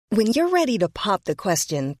When you're ready to pop the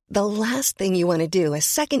question, the last thing you want to do is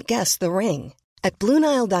second-guess the ring. At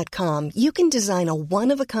BlueNile.com, you can design a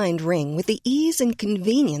one-of-a-kind ring with the ease and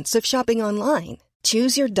convenience of shopping online.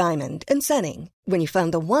 Choose your diamond and setting. When you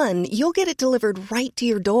find the one, you'll get it delivered right to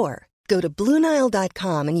your door. Go to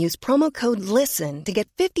BlueNile.com and use promo code LISTEN to get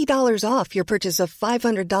 $50 off your purchase of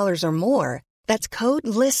 $500 or more. That's code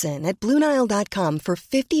LISTEN at BlueNile.com for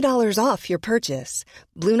 $50 off your purchase.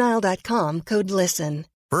 BlueNile.com, code LISTEN.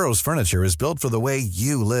 Burrow's furniture is built for the way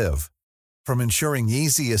you live. From ensuring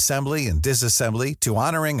easy assembly and disassembly to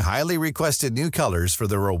honoring highly requested new colors for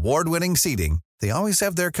their award-winning seating, they always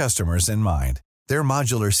have their customers in mind. Their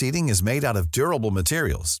modular seating is made out of durable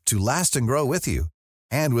materials to last and grow with you.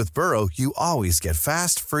 And with Burrow, you always get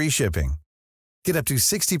fast, free shipping. Get up to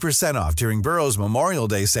 60% off during Burrow's Memorial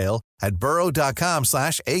Day sale at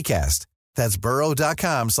burrow.com/ACAST. That's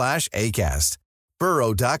burrow.com/ACAST.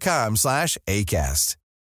 burrow.com/ACAST.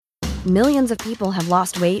 Millions of people have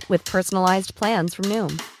lost weight with personalized plans from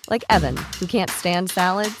Noom. Like Evan, who can't stand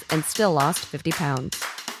salads and still lost 50 pounds.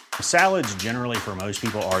 Salads generally for most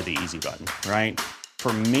people are the easy button, right?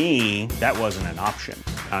 For me, that wasn't an option.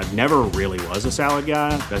 I never really was a salad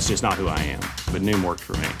guy. That's just not who I am. But Noom worked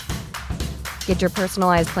for me. Get your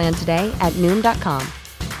personalized plan today at Noom.com.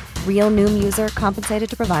 Real Noom user compensated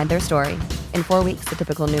to provide their story. In 4 weeks, the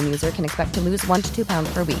typical Noom user can expect to lose 1 to 2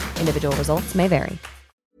 pounds per week. Individual results may vary.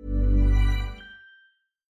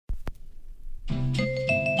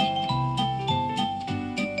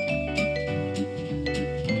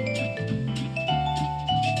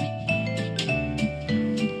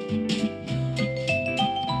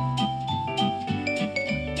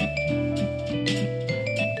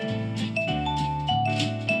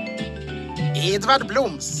 Edvard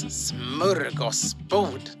Bloms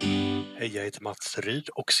smörgåsbord. Hej, jag heter Mats Ryd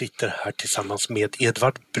och sitter här tillsammans med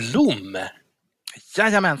Edvard Blom.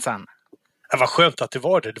 Jajamensan. Ja, vad skönt att det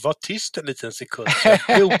var det. Det var tyst en liten sekund.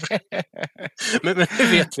 men det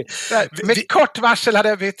vet vi. Med kort varsel hade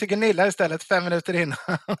jag bytt till Gunilla istället 5 minuter innan.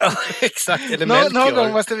 Ja, exakt. Eller någon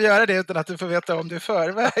gång måste vi göra det utan att du får veta om du är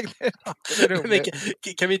förväg.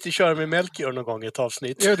 Kan vi inte köra med Melchior någon gång i ett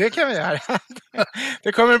avsnitt? Jo, det kan vi göra.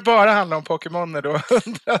 Det kommer bara handla om Pokémoner då.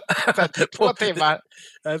 2 timmar.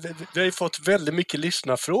 Vi har ju fått väldigt mycket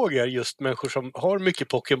lyssnarfrågor. Just människor som har mycket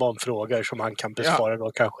Pokémon-frågor som han kan besvara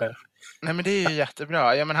då kanske. Nej, men det är ju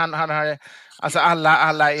jättebra. Ja, men han har alltså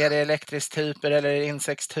alla, är det elektrisk-typer eller är det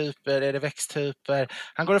insektstyper, är det växttyper?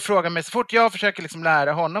 Han går och frågar mig så fort jag försöker liksom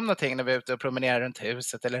lära honom någonting när vi är ute och promenerar runt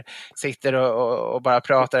huset eller sitter och bara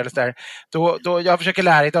pratar eller så där. Då jag försökte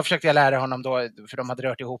lära honom då, för de hade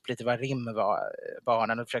rört ihop lite vad rim var,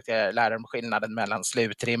 barnen, och försökte jag lära dem skillnaden mellan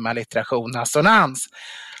slutrim, allitteration, assonans.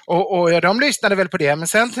 Och de lyssnade väl på det, men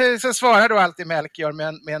sen så svarar då alltid Melchior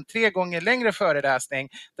med en 3 gånger längre föreläsning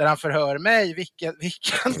där han förhör mig vilken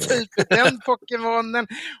typ är den Pokémonen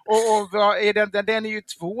och vad är den är ju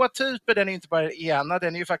 2 typer, den är ju inte bara ena,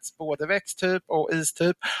 den är ju faktiskt både växttyp och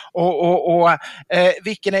istyp och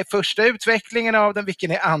vilken är första utvecklingen av den,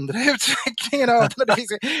 vilken är andra utvecklingen av den. Det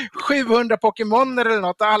finns 700 Pokémoner eller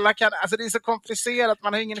något och alla kan, alltså det är så komplicerat,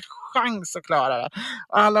 man har ingen chans att klara det.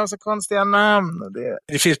 Alla har så konstiga namn.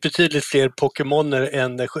 Det finns betydligt fler Pokémoner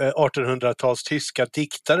än 1800-tals tyska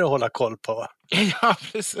diktare att hålla koll på. Ja,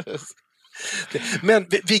 precis. Men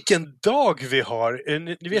vilken dag vi har.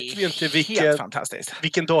 Nu vet vi inte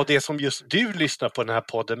vilken dag det är som just du lyssnar på den här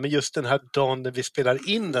podden. Men just den här dagen när vi spelar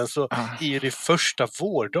in den så är det första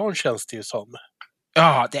vårdagen, känns det ju som.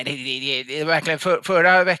 Ja, det är verkligen.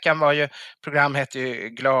 Förra veckan var ju, program hette ju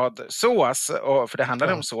Glad sås, för det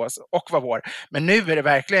handlade om sås och var vår. Men nu är det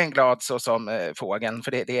verkligen glad så som fågeln,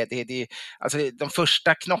 för det alltså de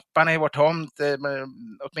första knopparna i vår tomt,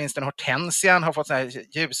 åtminstone hortensian har fått så här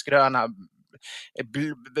ljusgröna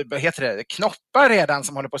knoppar redan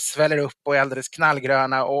som håller på att sväller upp och är alldeles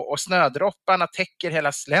knallgröna och snödropparna täcker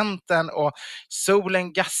hela slänten och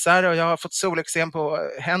solen gassar och jag har fått solexem på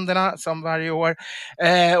händerna som varje år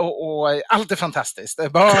och allt är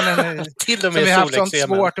fantastiskt. Barnen till och med som vi har haft sånt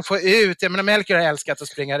svårt att få ut. Jag menar, Melchior har älskat att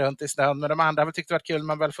springa runt i snön, men de andra har tyckt det var kul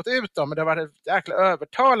man väl fått ut dem, men det var ett jäkla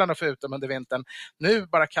övertalande att få ut dem under vintern. Nu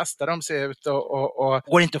bara kastar de sig ut och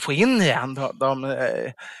går inte att få in igen. De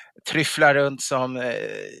tryfflar runt som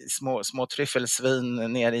små tryffelsvin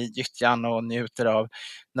ner i gyttjan och njuter av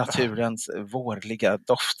naturens vårliga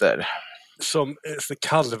dofter. Som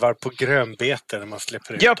kalvar på grönbete när man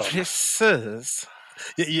släpper ut dem. Ja, precis.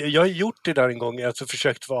 Jag har gjort det där en gång, alltså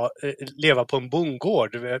försökt leva på en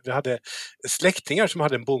bondgård. Vi hade släktingar som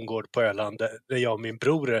hade en bondgård på Öland där jag och min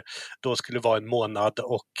bror då skulle vara en månad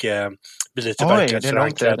och bli lite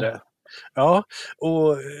verklighetsförankrade. Ja,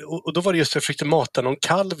 och då var det just att jag försökte mata någon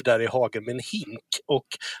kalv där i hagen med en hink. Och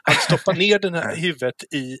han stoppade ner den här huvudet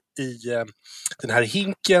i den här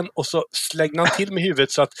hinken och så slängde han till med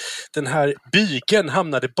huvudet så att den här bygeln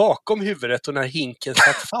hamnade bakom huvudet och den här hinken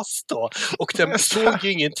satt fast då. Och den såg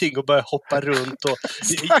ju ingenting och började hoppa runt. Och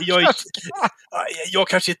jag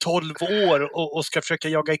kanske är 12 år och ska försöka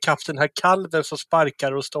jaga ikapp den här kalven som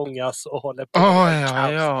sparkar och stångas och håller på.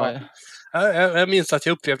 Jag minns att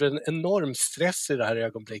jag upplevde en enorm stress i det här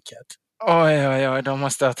ögonblicket. Oj, de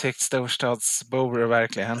måste ha tyckt storstadsbor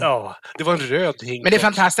verkligen. Ja, det var en röd hink. Men det är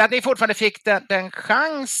fantastiskt att ni fortfarande fick den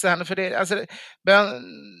chansen. För det, alltså,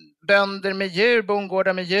 bönder med djur,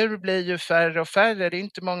 bondgårdar med djur blir ju färre och färre. Det är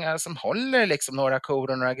inte många som håller liksom några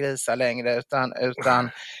kor och några grisar längre. Utan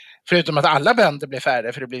förutom att alla bönder blir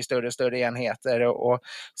färre för det blir större och större enheter.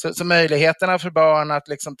 Så möjligheterna för barn att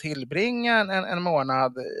liksom tillbringa en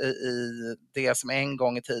månad i det som en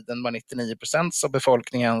gång i tiden var 99% av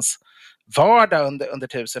befolkningens vardag under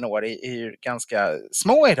 1000 år är ju ganska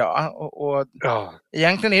små idag.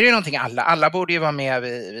 Egentligen är det ju någonting alla borde ju vara med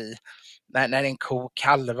vid när en ko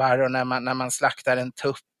kalvar och när man slaktar en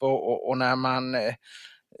tupp och när man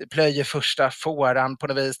plöjer första fåran på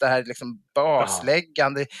något vis, det här liksom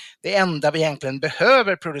basläggande. Det enda vi egentligen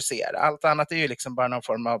behöver producera. Allt annat är ju liksom bara någon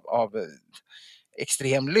form av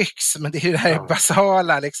extrem lyx, men det är ju det här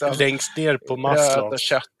basala liksom. Längst ner på Maslow. Bröd och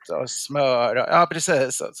kött och smör. Ja,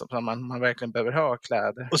 precis. Som man verkligen behöver ha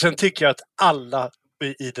kläder. Och sen tycker jag att alla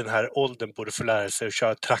i den här åldern borde få lära sig att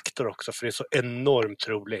köra traktor också, för det är så enormt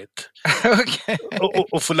roligt. Okay.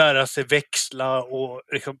 Och få lära sig växla och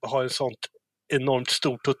liksom ha en sånt enormt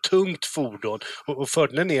stort och tungt fordon. Och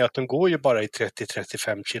fördelen är att de går ju bara i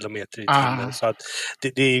 30-35 kilometer i timmen. Så att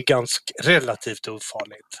det är ganska relativt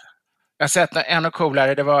ofarligt. Jag har sett ännu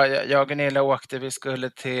coolare. Det var jag och Gunilla åkte. Vi skulle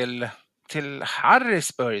till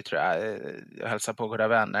Harrisburg tror jag hälsa på goda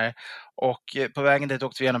vänner. Och på vägen dit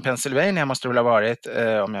åkte vi genom Pennsylvania, måste det väl ha varit,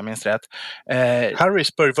 om jag minns rätt.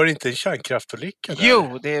 Harrisburg, var det inte en kärnkraftolycka där?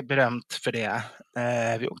 Jo, det är berömt för det.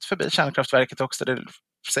 Vi åkte förbi kärnkraftverket också. Det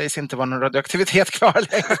sägs inte vara någon radioaktivitet kvar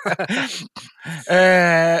längre.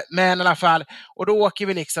 Men i alla fall, och då åker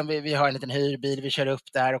vi liksom, vi har en liten hyrbil, vi kör upp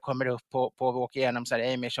där och kommer upp på vi åker igenom så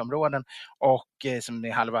här Amish-områden och som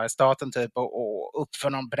är halva staten typ och upp för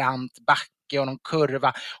någon brant backe och någon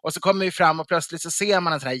kurva och så kommer vi fram och plötsligt så ser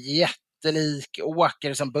man en sån här jättelik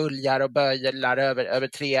åker som buljar och böjlar över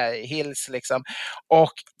 3 hills liksom.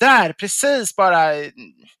 Och där precis bara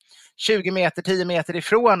 20 meter, 10 meter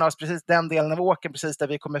ifrån oss, precis den delen av åken, precis där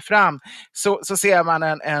vi kommer fram, så ser man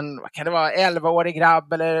en vad kan det vara, 11-årig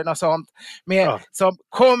grabb eller något sånt, som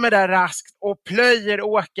kommer där raskt och plöjer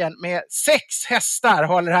åken med 6 hästar,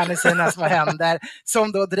 håller han i sina små händer,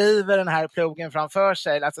 som då driver den här plogen framför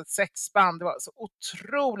sig, alltså ett 6-spann. Det var så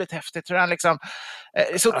otroligt häftigt. Tror han liksom,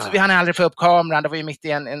 vi hann aldrig få upp kameran, det var ju mitt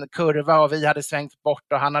i en kurva och vi hade svängt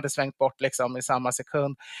bort och han hade svängt bort liksom i samma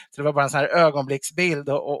sekund. Så det var bara en sån här ögonblicksbild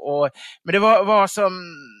men det var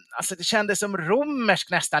som, alltså det kändes som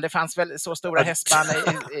romersk nästan. Det fanns väl så stora hästspann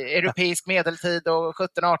i europeisk medeltid och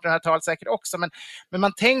 1700-1800-tal säkert också. Men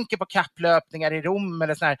man tänker på kapplöpningar i Rom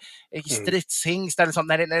eller sån här stridshingstar eller sånt.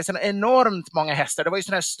 När det är så enormt många hästar. Det var ju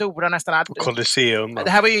såna här stora nästan. Colosseum. Det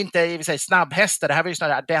här var ju inte i och för sig snabbhästar. Det här var ju såna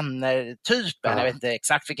där ardenner-typen. Jag vet inte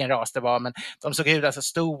exakt vilken ras det var. Men de såg ut alltså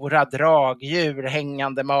stora dragdjur,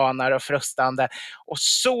 hängande manar och frustande. Och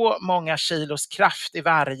så många kilos kraft i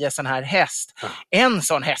varje sån här häst. En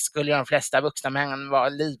sån häst skulle de flesta vuxna män vara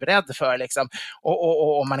livrädd för liksom.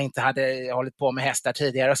 Och om man inte hade hållit på med hästar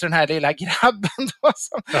tidigare. Och så den här lilla grabben då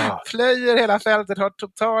som plöjer hela fältet, har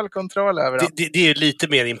total kontroll över dem. Det är lite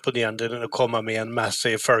mer imponerande än att komma med en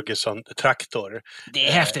Massey Ferguson-traktor. Det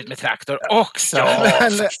är häftigt med traktor också. Ja,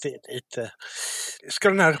 lite. Ska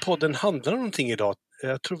den här podden handla om någonting idag?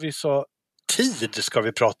 Jag tror vi sa tid ska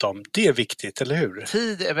vi prata om. Det är viktigt, eller hur?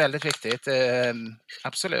 Tid är väldigt viktigt.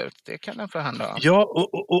 Absolut, det kan den få handla om. Ja,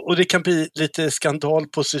 och det kan bli lite skandal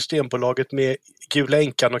på Systembolaget med Gula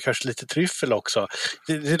änkan och kanske lite tryffel också.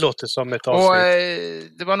 Det låter som ett avsnitt. Och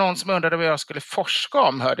det var någon som undrade vad jag skulle forska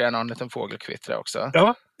om, hörde jag någon liten fågelkvittra också.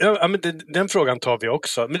 Ja, men den frågan tar vi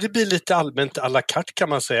också. Men det blir lite allmänt à la carte kan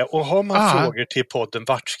man säga. Och har man frågor till podden,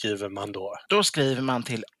 vart skriver man då? Då skriver man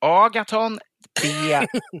till Agaton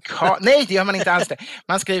Nej, det gör man inte alls det.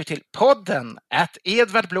 Man skriver till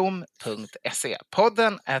podden@edvardblom.se.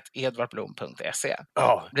 Podden@edvardblom.se.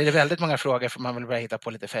 Ja. Blir det väldigt många frågor för man vill börja hitta på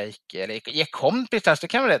lite fejk eller ge kompisar, det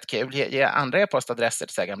kan vara rätt kul. Ge andra e-postadresser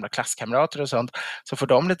till så här gamla klasskamrater och sånt, så får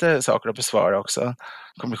de lite saker att besvara också. Det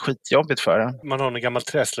kommer bli skitjobbigt för dem. Man har en gammal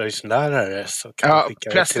träslöjdslärare så kan ja,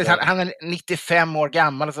 plötsligt han är 95 år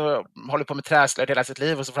gammal och så håller på med träslöjd hela sitt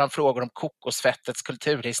liv och så får han frågor om kokosfettets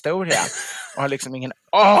kulturhistoria och har liksom ingen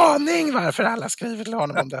aning varför alla skriver till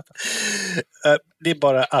honom om detta. Det är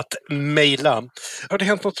bara att mejla. Har det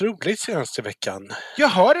hänt något roligt senaste veckan? Jag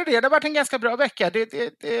har det. Det har varit en ganska bra vecka.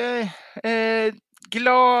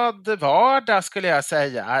 Glad vardag skulle jag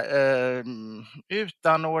säga.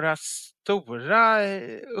 Utan några stora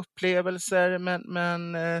upplevelser.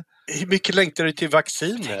 Men hur mycket längtar du till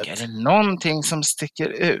vaccinet? Är det någonting som sticker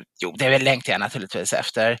ut? Jo, det är väl längtar jag naturligtvis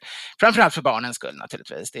efter. Framförallt för barnens skull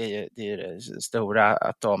naturligtvis. Det är ju det stora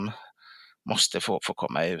att de måste få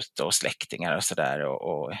komma ut och släktingar och sådär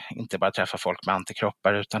och inte bara träffa folk med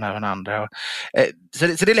antikroppar utan även andra.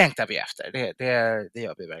 Så det längtar vi efter. Det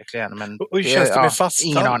gör vi verkligen. Men och hur känns det med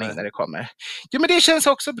fastan? Ingen aning när det kommer. Jo, men det känns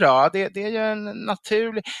också bra. Det är ju en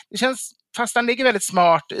naturlig... Det känns... Fastan ligger väldigt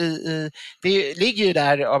smart det ligger ju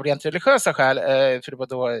där av rent religiösa skäl, för det var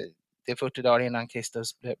då det 40 dagar innan Kristus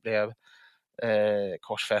blev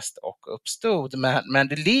korsfäst och uppstod. Men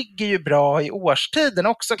det ligger ju bra i årstiden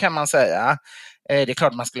också kan man säga. Det är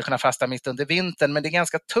klart man skulle kunna fasta mitt under vintern, men det är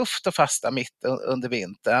ganska tufft att fasta mitt under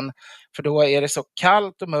vintern. För då är det så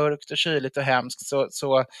kallt och mörkt och kyligt och hemskt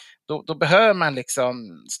så då behöver man liksom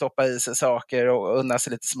stoppa i sig saker och unna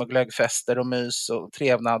sig lite små glöggfester och mys och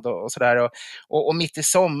trevnad och sådär. Och mitt i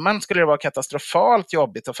sommaren skulle det vara katastrofalt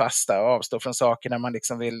jobbigt att fasta och avstå från saker när man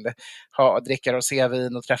liksom vill dricka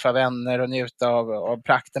rosévin och träffa vänner och njuta av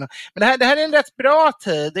prakten. Men det här är en rätt bra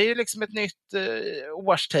tid. Det är ju liksom ett nytt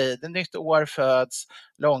årstid. Ett nytt år föds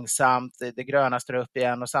långsamt. Det gröna står upp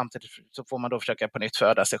igen och samtidigt så får man då försöka på nytt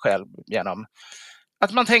föda sig själv genom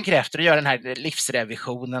att man tänker efter och gör den här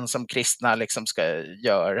livsrevisionen som kristna liksom ska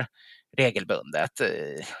göra regelbundet.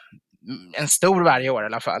 En stor varje år i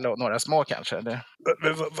alla fall och några små kanske.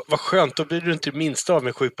 Vad skönt, då blir du inte minst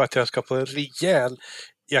avundsjuk på att jag ska på en rejäl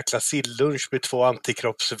jäkla sillunch med 2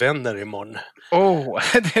 antikroppsvänner imorgon.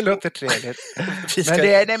 Det låter trevligt.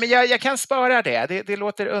 Men jag kan spara det. Det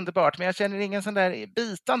låter underbart, men jag känner ingen sån där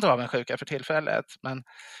bitande avundsjuka för tillfället. Men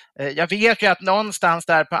jag vet ju att någonstans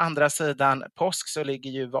där på andra sidan påsk så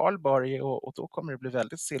ligger ju Valborg och då kommer det bli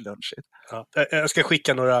väldigt sillunchigt. Ja, jag ska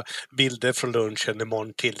skicka några bilder från lunchen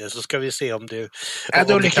imorgon till dig så ska vi se om du... Ja,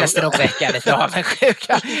 då lyckas det nog väcka lite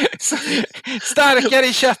avundsjuka. Starkare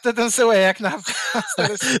i köttet än så är jag knappt.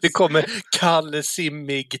 Det kommer kall,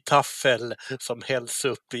 simmig taffel som hälls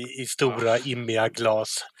upp i stora immiga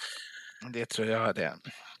glas. Det tror jag det.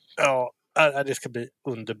 Ja, det ska bli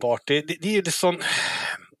underbart. Det är ju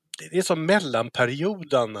det är som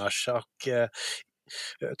mellanperiod annars och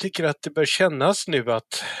jag tycker att det bör kännas nu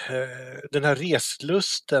att den här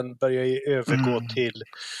reslusten börjar övergå till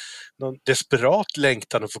någon desperat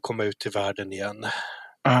längtan att få komma ut i världen igen.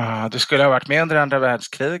 Du skulle ha varit med under andra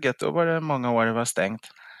världskriget, då var det många år det var stängt.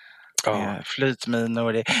 Ja.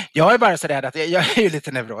 Flytminor. Jag är bara så rädd att jag är ju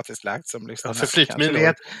lite neurotiskt lagd som lyssnar. För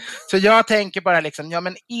flytminor. Så jag tänker bara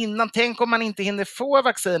liksom, tänk om man inte hinner få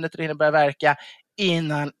vaccinet och det hinner börja verka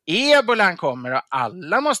innan ebolan kommer och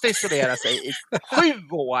alla måste isolera sig i 7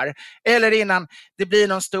 år. Eller innan det blir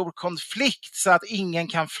någon stor konflikt så att ingen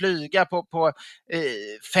kan flyga på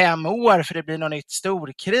 5 år för det blir något nytt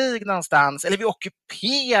storkrig någonstans. Eller vi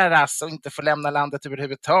ockuperas och inte får lämna landet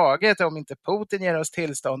överhuvudtaget om inte Putin ger oss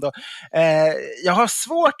tillstånd. Jag har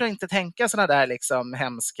svårt att inte tänka sådana där liksom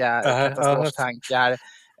hemska katastroftankar.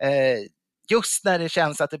 Just när det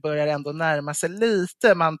känns att det börjar ändå närma sig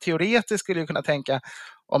lite. Man teoretiskt skulle ju kunna tänka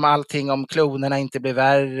om klonerna inte blir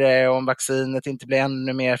värre, om vaccinet inte blir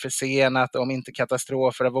ännu mer försenat, om inte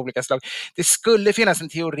katastrofer av olika slag. Det skulle finnas en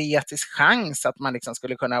teoretisk chans att man liksom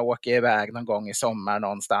skulle kunna åka iväg någon gång i sommar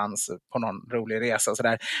någonstans på någon rolig resa och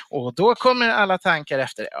sådär. Och då kommer alla tankar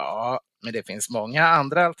efter, men det finns många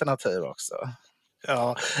andra alternativ också.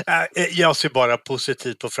 Ja, jag ser bara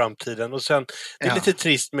positivt på framtiden och sen det är lite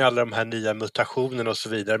trist med alla de här nya mutationerna och så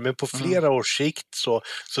vidare, men på flera års sikt så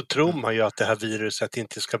tror man ju att det här viruset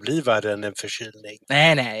inte ska bli värre än en förkylning.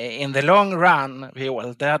 Nej, in the long run we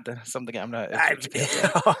all dead, som det gamla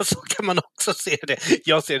Ja, så kan man också se det.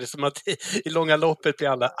 Jag ser det som att i långa loppet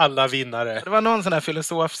blir alla vinnare. Det var någon sån här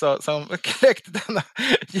filosof som kläckte denna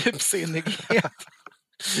djupsinnighet.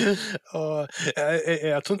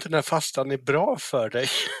 Jag tror inte den här fastan är bra för dig.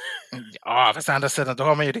 Ja, fast andra sidan, då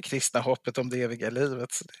har man ju det kristna hoppet om det eviga livet.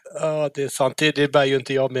 Ja, det är sant. Det bär ju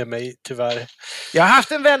inte jag med mig, tyvärr. Jag har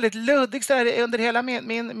haft en väldigt luddig, så här, under hela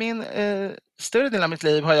min större del av mitt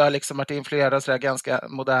liv har jag liksom varit influerad av så här ganska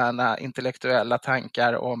moderna intellektuella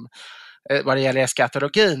tankar om vad det gäller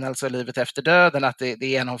eskatologin, alltså livet efter döden, att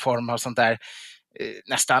det är någon form av sånt där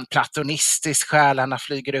nästan platonistisk, själarna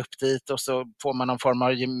flyger upp dit och så får man någon form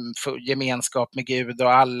av gemenskap med Gud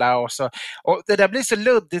och alla och det där blir så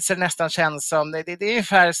luddigt så det nästan känns som, det är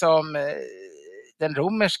ungefär som den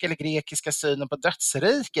romerska eller grekiska synen på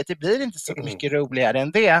dödsriket. Det blir inte så mycket roligare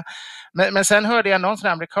än det. Men sen hörde jag någon sån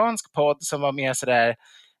amerikansk podd som var mer sådär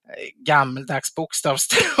gammaldags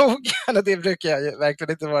bokstavstrogen. Det brukar jag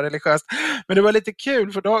verkligen inte vara religiöst. Men det var lite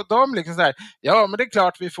kul för de liksom så här, ja men det är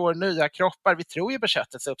klart vi får nya kroppar. Vi tror ju på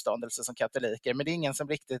köttets uppståndelse som katoliker, men det är ingen som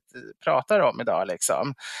riktigt pratar om idag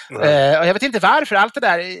liksom. Och jag vet inte varför allt det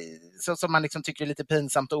där som man liksom tycker är lite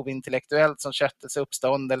pinsamt och ointellektuellt som köttets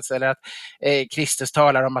uppståndelse eller att Kristus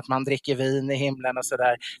talar om att man dricker vin i himlen och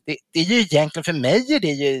sådär. Det är ju egentligen, för mig är det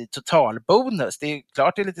ju total bonus. Det är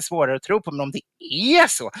klart det är lite svårare att tro på, men om det är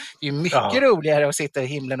så, det är mycket roligare att sitta i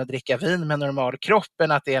himlen och dricka vin med normal kropp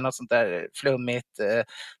än att det är något sånt där flummigt,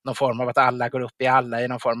 någon form av att alla går upp i alla i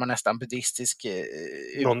någon form av nästan buddhistisk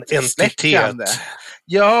någon entitet.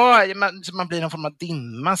 Ja, man blir någon form av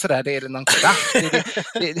dimma sådär, det är någon kraft.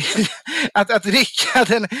 Att dricka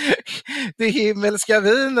det himmelska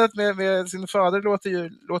vinet med sin fader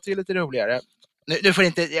låter ju lite roligare. Nu får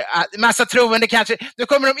inte massa troende kanske, nu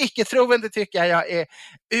kommer de icke-troende tycka jag är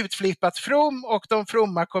utflippat from och de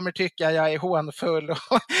fromma kommer tycka jag är hånfull och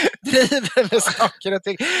driver med saker och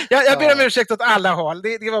ting. Jag ber om ursäkt åt alla håll,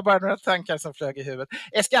 det var bara några tankar som flög i huvudet.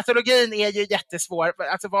 Eskatologin är ju jättesvår,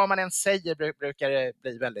 alltså vad man än säger brukar det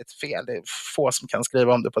bli väldigt fel. Det är få som kan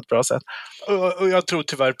skriva om det på ett bra sätt. Och jag tror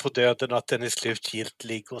tyvärr på döden att den är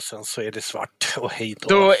slutgiltig och sen så är det svart och hej då.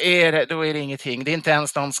 Då är det ingenting, det är inte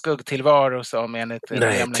ens någon skuggtillvaro som enligt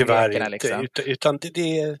tyvärr grekerna, inte, liksom. utan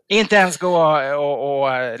det är... Inte ens gå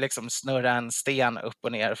och liksom snurra en sten upp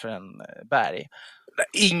och ner för en berg.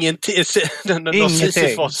 Ingenting.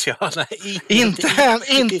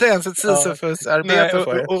 Inte ens ett Sisyfos-arbete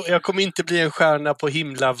för det. Och jag kommer inte bli en stjärna på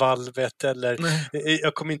himlavalvet eller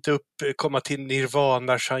jag kommer inte komma till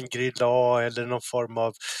Nirvana, Shangri-La eller någon form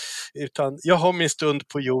av, utan jag har min stund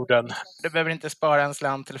på jorden. Du behöver inte spara en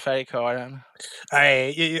slant till färgkaren.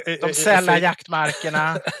 Nej. De sällar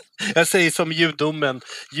jaktmarkerna. Jag säger som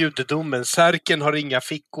judedomen, särken har inga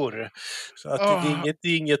fickor. Så att det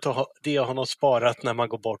är inget det jag har något sparat när man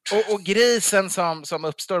går bort. Och grisen som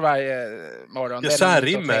uppstår varje morgon,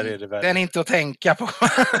 den är inte att tänka på.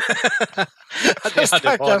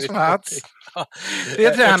 Stackars Mats. Det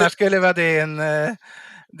tror jag annars skulle vara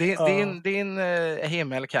din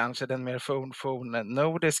himmel kanske, den mer forn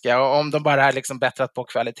nordiska, och om de bara liksom bättrat på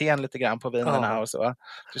kvaliteten lite grann på vinerna och så.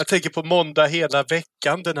 Jag tänker på Måndag hela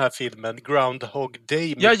veckan, den här filmen Groundhog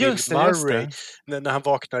Day med Bill Murray, när han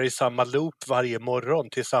vaknar i samma loop varje morgon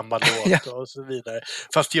till samma låt och så vidare,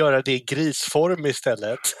 fast göra det i grisform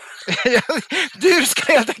istället. Du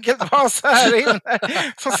ska helt enkelt vara så här inne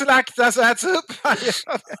som slaktas och äts upp.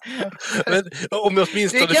 Men om jag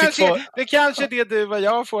åtminstone det kanske är det du och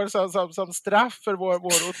jag får som straff för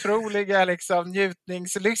vår otroliga liksom,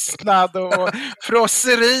 njutningslystnad och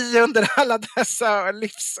frosseri under alla dessa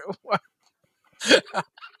livsår.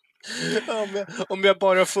 Om jag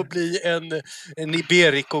bara får bli en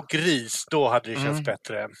iberico-gris, då hade det känts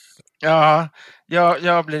bättre. Ja,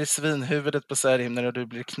 jag blir svinhuvudet på Särhimlen och du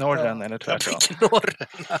blir knorren, eller tvärtom.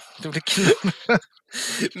 Du blir knorren.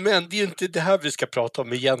 Men det är ju inte det här vi ska prata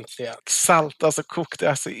om egentligen. Salt, alltså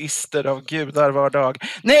kokta ister av gudar var dag.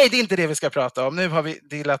 Nej, det är inte det vi ska prata om. Nu har vi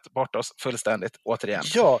delat bort oss fullständigt återigen.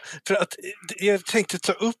 Ja, för att jag tänkte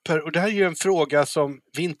ta upp här, och det här är ju en fråga som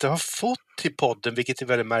vi inte har fått till podden, vilket är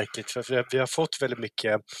väldigt märkligt, för vi har fått väldigt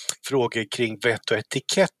mycket frågor kring vett och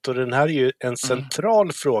etikett, och den här är ju en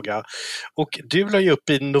central fråga. Och du la ju upp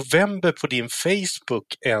i november på din Facebook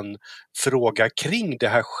en fråga kring det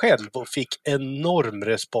här själv och fick enorm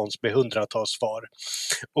respons med hundratals svar.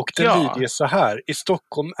 Och den lyder så här: i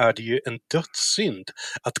Stockholm är det ju en dödssynd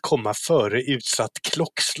att komma före utsatt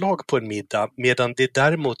klockslag på en middag, medan det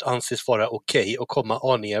däremot anses vara okej att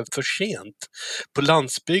komma aningen för sent. På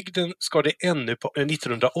landsbygden ska det ännu på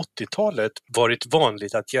 1980-talet varit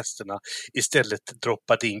vanligt att gästerna istället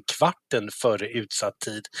droppade in kvarten före utsatt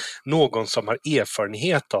tid. Någon som har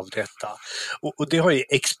erfarenhet av detta. Och det har ju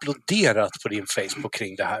exploderat på din Facebook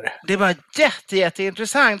kring det här. Det var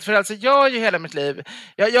jätteintressant, för alltså jag har ju hela mitt liv,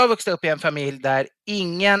 jag har vuxit upp i en familj där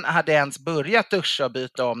ingen hade ens börjat duscha och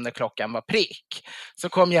byta om när klockan var prick. Så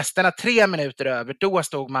kom gästerna 3 minuter över, då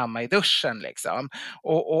stod mamma i duschen liksom.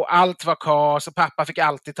 Och allt var kaos och pappa fick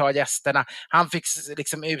alltid ta gästerna. Han fick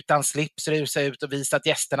liksom utan slips rusa ut och visa att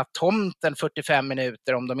gästerna tomten 45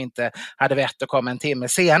 minuter om de inte hade vett att komma en timme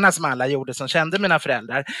senare, som alla gjorde som kände mina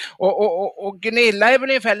föräldrar. Och Gunilla är väl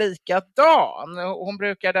ungefär likadan. Hon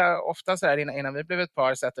brukade ofta så här innan vi blev ett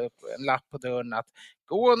par sätta upp en lapp på dörren att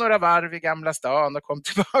gå några varv i Gamla stan och kom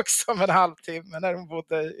tillbaka om en halvtimme när hon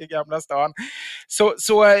bodde i Gamla stan.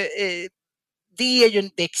 Så det är ju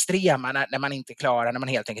det extrema när man inte klarar, när man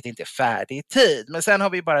helt enkelt inte är färdig i tid. Men sen har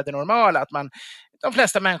vi bara det normala att de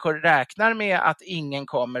flesta människor räknar med att ingen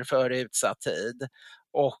kommer före utsatt tid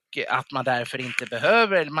och att man därför inte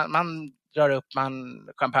behöver, man drar upp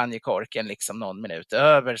champagnekorken liksom någon minut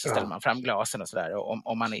över, så ställer man fram glasen och sådär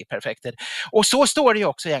om man är i perfekt tid. Och så står det ju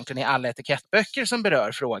också egentligen i alla etikettböcker som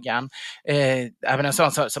berör frågan. Även en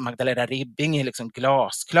sån som Magdalena Ribbing är liksom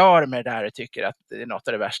glasklar med det där och tycker att det är något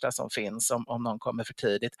av det värsta som finns om någon kommer för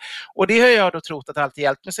tidigt. Och det har jag då trott att alltid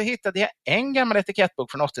hjälpt. Men så hittade jag en gammal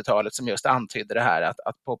etikettbok från 80-talet som just antydde det här att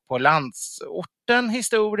på landsorten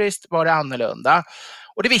historiskt var det annorlunda.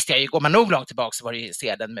 Och det visste jag ju, går man nog långt tillbaka så var det ju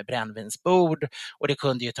sedan med brännvinsbord och det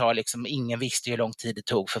kunde ju ta liksom, ingen visste ju hur lång tid det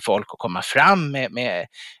tog för folk att komma fram med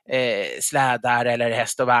slädar eller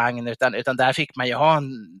häst och vagn, utan där fick man ju ha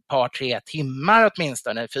en par 3 timmar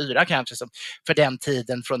åtminstone, 4 kanske, som för den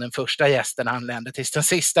tiden från den första gästen anlände tills den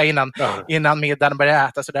sista innan middagen började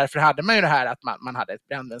äta. Så därför hade man ju det här att man hade ett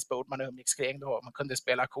brännvinsbord, man umgicks kring då, man kunde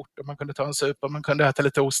spela kort och man kunde ta en sup och man kunde äta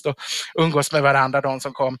lite ost och umgås med varandra, de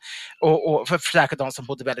som kom, och för säkert de som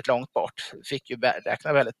bodde väldigt långt bort fick ju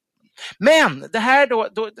räkna väldigt. Men det här då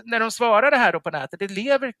när de svarar det här då på nätet, det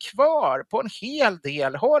lever kvar på en hel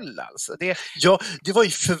del håll alltså. Ja, det var ju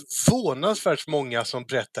förvånansvärt många som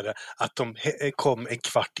berättade att de kom en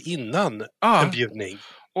kvart innan en bjudning.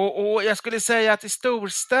 Och jag skulle säga att i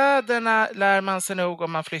storstäderna lär man sig nog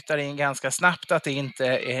om man flyttar in ganska snabbt att det inte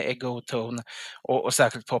är god ton och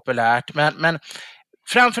särskilt populärt. Men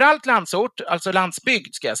framförallt landsort, alltså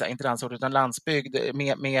landsbygd ska jag säga, inte landsort utan landsbygd,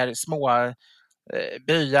 mer små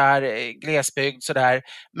byar, glesbygd sådär.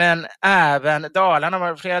 Men även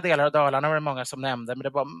Dalarna, flera delar av Dalarna var det många som nämnde, men det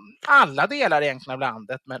var alla delar egentligen av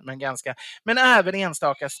landet, men även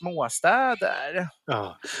enstaka småstäder.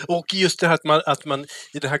 Ja, och just det här att man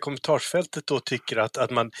i det här kommentarsfältet då tycker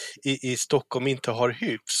att man i Stockholm inte har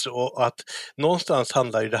hyfs och att någonstans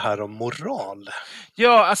handlar ju det här om moral.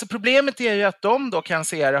 Ja, alltså problemet är ju att de då kan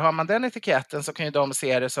se det, har man den etiketten så kan ju de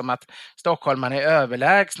se det som att stockholmarna är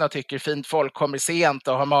överlägsna och tycker fint folk kommer sent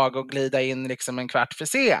och har mag att glida in liksom en kvart för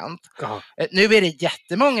sent. Aha. Nu är det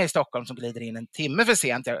jättemånga i Stockholm som glider in en timme för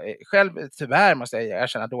sent. Jag själv tyvärr måste jag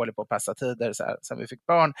erkänna dålig på att passa tider så här, sen vi fick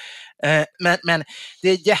barn. Men det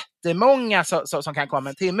är jättemånga som kan komma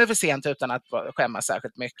en timme för sent utan att skämmas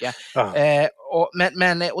särskilt mycket.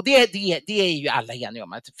 Och det är ju alla eniga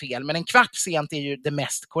om att det är fel. Men en kvart sent är ju det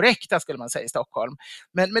mest korrekta skulle man säga i Stockholm.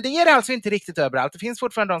 Men det är det alltså inte riktigt överallt. Det finns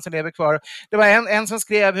fortfarande de som lever kvar. Det var en som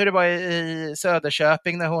skrev hur det var i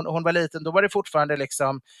Söderköping när hon var liten. Då var det fortfarande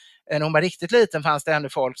liksom, när hon var riktigt liten fanns det ännu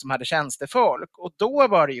folk som hade tjänstefolk. Och då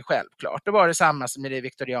var det ju självklart. Då var det samma som i det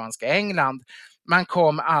viktorianska England. Man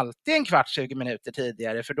kom alltid en kvart 20 minuter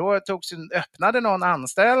tidigare, för då öppnade någon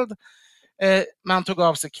anställd. Man tog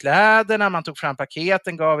av sig kläderna, man tog fram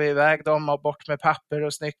paketen, gav iväg dem och bort med papper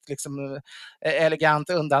och snyggt liksom, elegant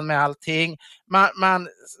undan med allting. Man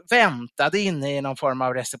väntade inne i någon form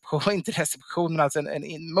av reception, inte reception, alltså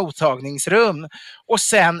en mottagningsrum. Och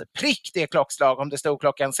sen prick det klockslag, om det stod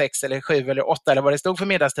klockan 6 eller 7 eller 8 eller vad det stod för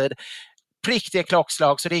middagstid. Prick det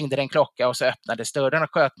klockslag så ringde den klocka och så öppnades dörren och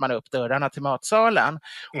sköt man upp dörrarna till matsalen.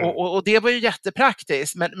 Och det var ju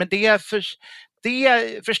jättepraktiskt, men det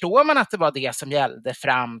förstår man att det var det som gällde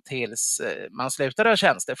fram tills man slutade ha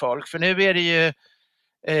tjänstefolk. För nu är det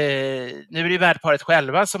ju värdparet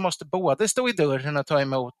själva som måste både stå i dörren och ta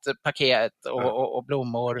emot paket och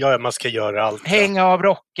blommor. Ja, man ska göra allt. Hänga av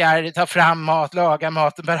rockar, ta fram mat, laga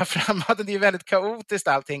maten, bära fram maten. Det är ju väldigt kaotiskt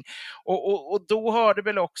allting. Och då har det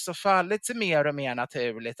väl också fallit sig mer och mer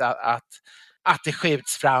naturligt att det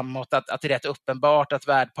skjuts framåt, att det är rätt uppenbart att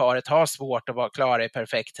värdparet har svårt att vara klara i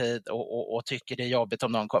perfekt tid och tycker det är jobbigt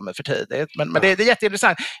om någon kommer för tidigt. Men det är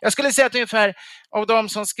jätteintressant. Jag skulle säga att ungefär av de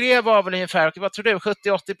som skrev var väl ungefär, vad tror du,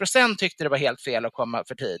 70-80% tyckte det var helt fel att komma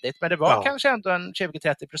för tidigt. Men det var kanske ändå en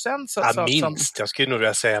 20-30% minst, jag skulle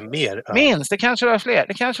nog säga mer. Minst, det kanske var fler.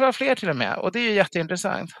 Det kanske var fler till och med. Och det är ju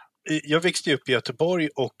jätteintressant. jag växte upp i Göteborg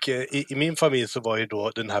och i min familj så var ju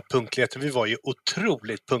då den här punktligheten, vi var ju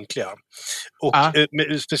otroligt punktliga. Och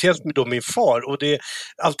speciellt med då min far, och det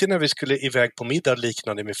alltid när vi skulle iväg på middag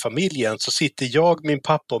liknande med familjen så sitter jag, min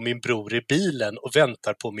pappa och min bror i bilen och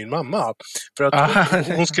väntar på min mamma. För att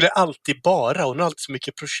hon skulle alltid hon har alltid så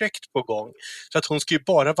mycket projekt på gång. Så att hon ska ju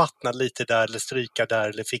bara vattna lite där eller stryka där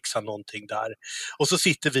eller fixa någonting där. Och så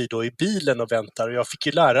sitter vi då i bilen och väntar, och jag fick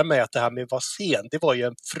ju lära mig att det här med att vara sen, det var ju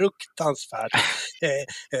en fruktansvärd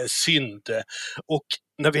synd. Och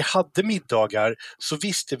när vi hade middagar så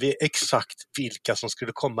visste vi exakt vilka som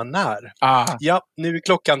skulle komma när. Ja, nu är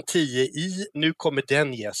klockan 10 nu kommer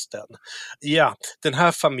den gästen. Ja, den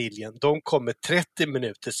här familjen, de kommer 30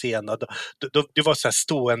 minuter senare. Det var så här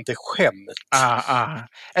stående skämt.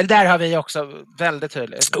 Där har vi också väldigt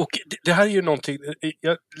tydligt. Och det här är ju någonting,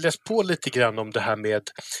 jag läst på lite grann om det här med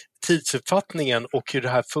tidsuppfattningen och hur det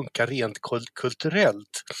här funkar rent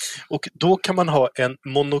kulturellt. Och då kan man ha en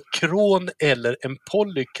monokron eller en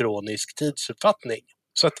polykronisk tidsuppfattning.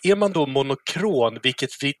 Så att är man då monokron, vilket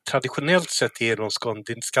vi traditionellt sett är de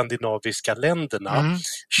skandinaviska länderna,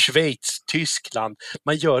 Schweiz, Tyskland,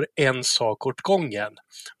 man gör en sak åt gången.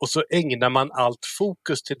 Och så ägnar man allt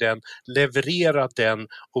fokus till den, levererar den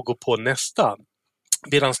och går på nästa.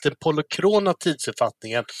 Medan den polykrona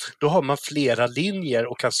tidsuppfattningen, då har man flera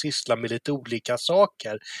linjer och kan syssla med lite olika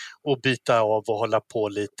saker och byta av och hålla på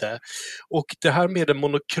lite. Och det här med den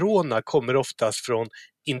monokrona kommer oftast från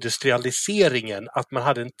industrialiseringen, att man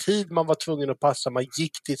hade en tid man var tvungen att passa, man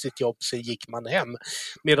gick till sitt jobb, sen gick man hem.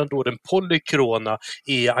 Medan då den polykrona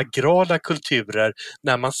är agrala kulturer,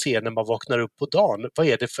 när man ser när man vaknar upp på dagen,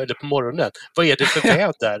 eller på morgonen, vad är det för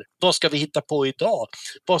väder? Vad ska vi hitta på idag?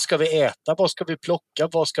 Vad ska vi äta? Vad ska vi plocka?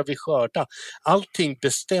 Vad ska vi skörda? Allting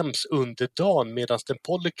bestäms under dagen, medan den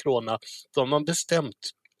polykrona, då har man bestämt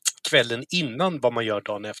kvällen innan vad man gör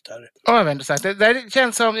dagen efter. Ja, vad intressant. Det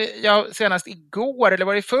känns som jag senast igår, eller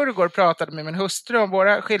var det i förrgår, pratade med min hustru om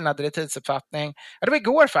våra skillnader i tidsuppfattning. Ja, det var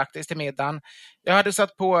igår faktiskt, i middagen. Jag hade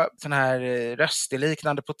satt på sån här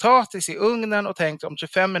röstiliknande potatis i ugnen och tänkt om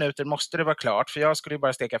 25 minuter måste det vara klart. För jag skulle ju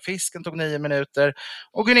bara steka fisken, tog 9 minuter.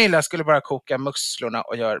 Och Gunilla skulle bara koka musslorna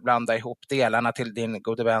och blanda ihop delarna till din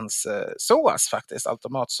gode väns sås faktiskt.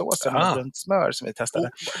 Automatsåsen med brunt smör som vi testade.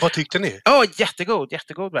 Vad tyckte ni?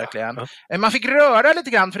 Jättegod verkligen. Man fick röra lite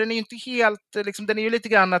grann, för den är ju inte helt, liksom, den är ju lite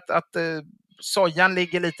grann att sojan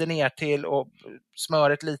ligger lite ner till och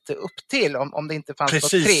smöret lite upp till om det inte fanns något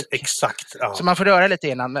trick. Precis, exakt. Ja. Så man får röra lite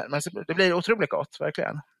innan, men det blir otroligt gott,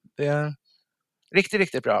 verkligen. Det är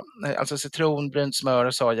riktigt bra. Alltså citron, brunt smör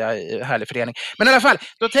och soja i härlig förening. Men i alla fall,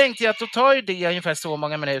 då tänkte jag att då tar ju det ungefär så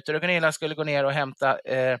många minuter och Gunilla skulle gå ner och hämta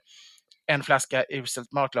en flaska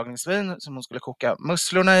uselt matlagningsvin som hon skulle koka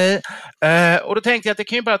musslorna i. Och då tänkte jag att det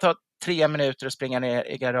kan ju bara ta 3 minuter att springa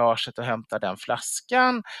ner i garaget och hämta den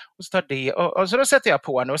flaskan. Och så tar det, och så då sätter jag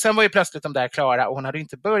på henne. Och sen var ju plötsligt de där klara och hon hade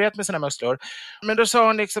inte börjat med sina musslor. Men då sa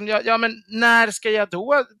hon liksom, ja men när ska jag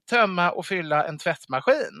då tömma och fylla en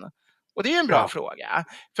tvättmaskin? Och det är ju en bra fråga.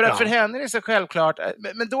 För att för henne är det så självklart.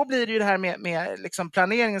 Men då blir det ju det här med liksom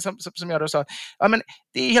planeringen som jag då sa. Ja, men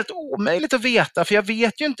det är helt omöjligt att veta. För jag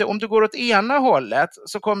vet ju inte, om du går åt ena hållet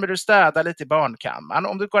så kommer du städa lite i barnkammaren.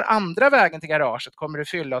 Om du går andra vägen till garaget kommer du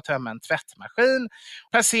fylla och tömma en tvättmaskin.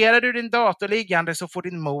 Passerar du din dator liggande så får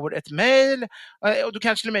din mor ett mejl. Och du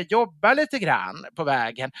kanske till och med jobbar lite grann på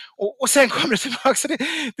vägen. Och sen kommer du tillbaka. Så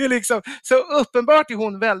det är liksom, så uppenbart är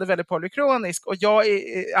hon väldigt, väldigt polykronisk. Och jag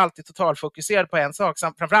är alltid totalfokuserad på en sak,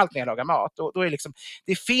 framförallt när jag lagar mat. Då är liksom,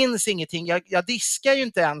 det finns ingenting, jag diskar ju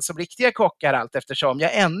inte ens som riktiga kockar allt eftersom.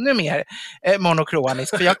 Jag är ännu mer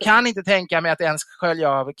monokronisk, för jag kan inte tänka mig att ens skölja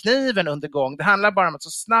av kniven under gång. Det handlar bara om att så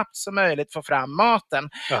snabbt som möjligt få fram maten.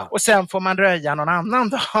 Och sen får man röja någon annan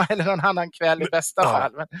dag eller någon annan kväll i bästa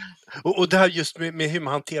fall. Men... Och det här just med hur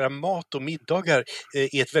man hanterar mat och middagar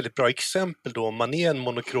är ett väldigt bra exempel då om man är en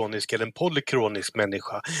monokronisk eller en polykronisk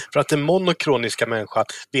människa. För att den monokroniska människan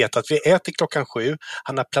vet att vi äter klockan 7,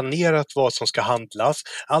 han har planerat vad som ska handlas,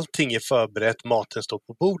 allting är förberett, maten står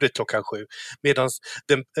på bordet klockan 7. Medan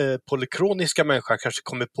den polykroniska människan kanske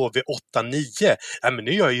kommer på vid 8-9. Men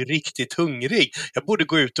nu är jag ju riktigt hungrig. Jag borde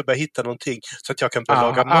gå ut och börja hitta någonting så att jag kan börja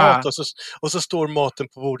laga mat. Och så står maten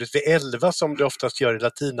på bordet vid 11 som det oftast gör i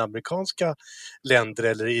latinamerikanska länder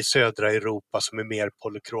eller i södra Europa som är mer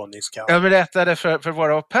polykroniska. Jag berättade för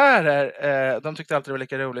våra au pairer, de tyckte alltid det var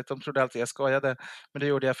lika roligt. De trodde alltid jag skojade. Men det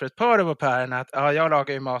gjorde jag för ett par av au pairen att jag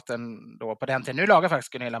lagar ju maten då på den tiden. Nu lagar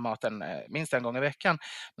faktiskt Gunilla maten minst en gång i veckan.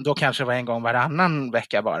 Men då kanske det var en gång varannan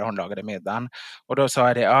vecka bara hon lagade middagen. Och då sa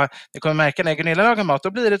jag det, ni kommer märka när Gunilla lagar mat,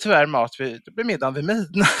 då blir det tyvärr då blir middagen vid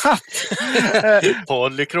midnatt.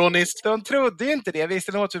 Polykroniskt. De trodde ju inte det. Visst,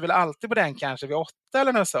 åt vi väl alltid på den kanske vid 8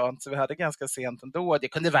 eller något sånt. Så vi hade ganska sent ändå. Det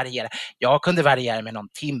kunde variera. Jag kunde variera med någon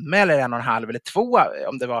timme eller 1,5 eller 2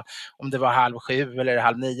 om det var 6:30 eller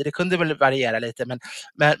 8:30. Det kunde väl variera lite. Men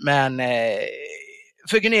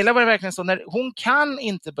för Gunilla var det verkligen så, när hon kan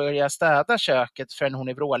inte börja städa köket förrän hon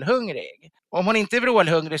är vrålhungrig. Om hon inte är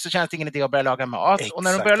vrålhungrig så känns det ingen idé att börja laga mat. Exakt, och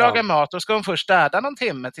när hon börjar laga mat, då ska hon först städa någon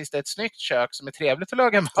timme tills det är ett snyggt kök som är trevligt att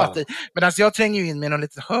laga mat i. Medan jag tränger ju in med någon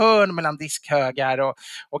litet hörn mellan diskhögar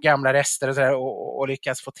och gamla rester och, så där, och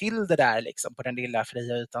lyckas få till det där liksom, på den lilla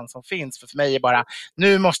fria ytan som finns. För mig är bara,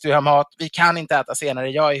 nu måste vi ha mat, vi kan inte äta senare,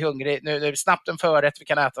 jag är hungrig, nu är det snabbt en förrätt, vi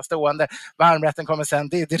kan äta stående, varmrätten kommer sen.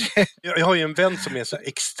 Jag har ju en vän som är så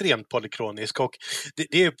extremt polykronisk, och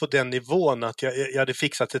det är på den nivån att jag hade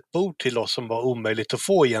fixat ett bord till oss som var omöjligt att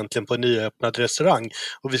få egentligen på en nyöppnad restaurang,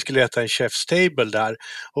 och vi skulle äta en chef's table där,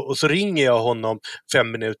 och så ringer jag honom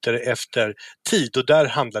 5 minuter efter tid, och där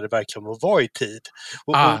handlar det verkligen om att vara i tid,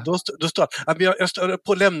 och då står han, jag står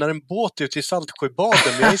på att lämna en båt ut i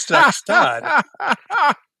Saltsjöbaden, men jag är strax där.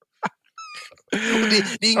 Och det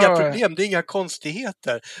är inga problem, det är inga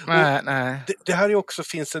konstigheter. Nej. Det här är också,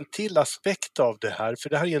 finns en till aspekt av det här, för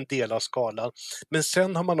det här är en del av skalan. Men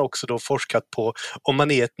sen har man också då forskat på om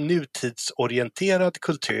man är ett nutidsorienterad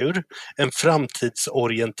kultur, en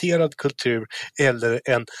framtidsorienterad kultur eller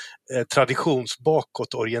en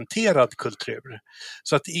traditionsbakåtorienterad kultur.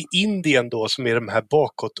 Så att i Indien då, som är de här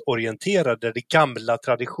bakåtorienterade, de gamla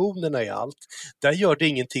traditionerna i allt, där gör det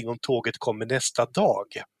ingenting om tåget kommer nästa dag.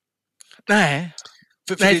 Nej.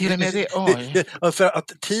 För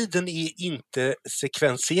att tiden är inte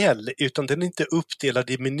sekventiell, utan den är inte uppdelad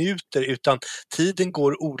i minuter, utan tiden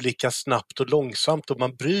går olika snabbt och långsamt, och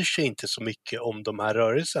man bryr sig inte så mycket om de här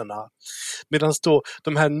rörelserna. Medan då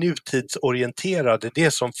de här nutidsorienterade, det är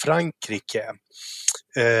som Frankrike.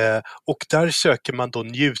 Och där söker man då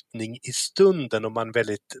njutning i stunden, och man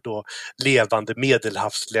väldigt då levande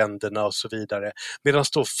Medelhavsländerna och så vidare. Medan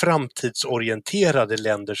då framtidsorienterade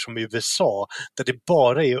länder som USA, där det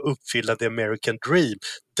bara är att uppfylla the American dream,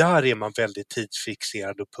 där är man väldigt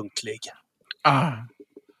tidsfixerad och punktlig.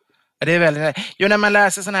 Det är väldigt... Jo, när man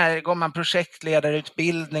läser sån här, går man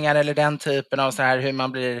projektledarutbildningar eller den typen av så här, hur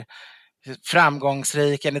man blir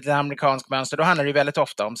framgångsrik enligt ett amerikanskt mönster, då handlar det ju väldigt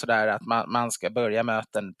ofta om sådär att man ska börja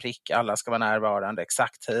möten prick, alla ska vara närvarande,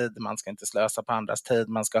 exakt tid, man ska inte slösa på andras tid,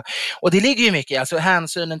 och det ligger ju mycket, alltså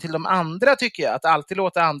hänsynen till de andra, tycker jag, att alltid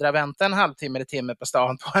låta andra vänta en halvtimme eller timme på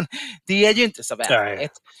stan på en, det är ju inte så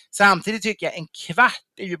vänligt. Samtidigt tycker jag en kvart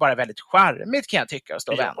är ju bara väldigt charmigt, kan jag tycka, att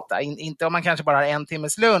stå och vänta. Inte om man kanske bara har 1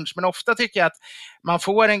 timmes lunch, men ofta tycker jag att man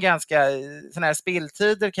får en ganska, sån här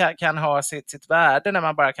spilltider kan ha sitt värde när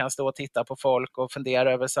man bara kan stå och titta på folk och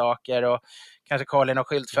fundera över saker och kanske kolla in och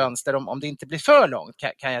skyltfönster. Om det inte blir för långt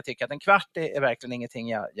kan jag tycka att en kvart är verkligen ingenting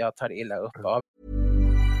jag tar illa upp av.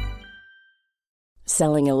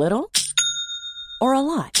 Selling a little or a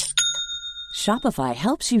lot? Shopify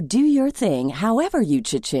helps you do your thing however you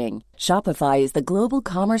cha-ching. Shopify is the global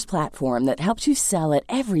commerce platform that helps you sell at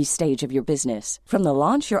every stage of your business. From the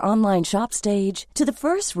launch your online shop stage to the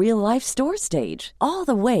first real-life store stage, all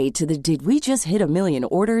the way to the did we just hit a million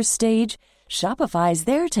orders stage. Shopify is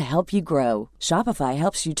there to help you grow. Shopify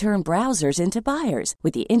helps you turn browsers into buyers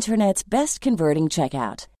with the internet's best converting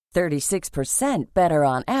checkout. 36% better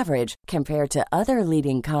on average compared to other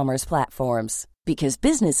leading commerce platforms. Because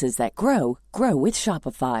businesses that grow, grow with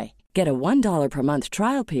Shopify. Get a $1 per month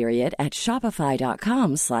trial period at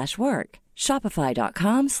shopify.com/work.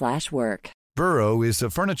 Shopify.com/work. Burrow is a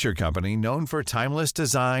furniture company known for timeless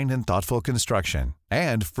design and thoughtful construction,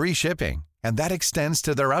 and free shipping. And that extends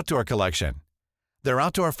to their outdoor collection. Their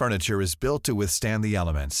outdoor furniture is built to withstand the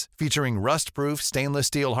elements, featuring rust-proof stainless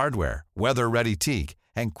steel hardware, weather-ready teak,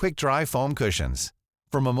 and quick-dry foam cushions.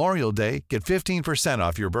 For Memorial Day, get 15%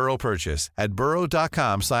 off your Burrow purchase at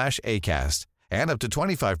burrow.com/acast, and up to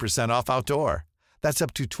 25% off outdoor. That's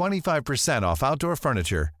up to 25% off outdoor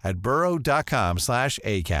furniture at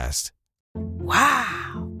burrow.com/acast.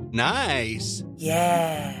 Wow! Nice!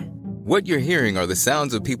 Yeah! What you're hearing are the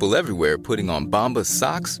sounds of people everywhere putting on Bombas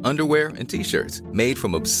socks, underwear, and T-shirts made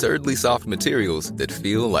from absurdly soft materials that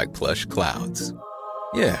feel like plush clouds.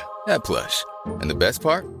 Yeah, that plush. And the best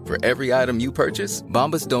part? For every item you purchase,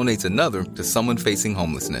 Bombas donates another to someone facing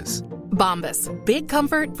homelessness. Bombas. Big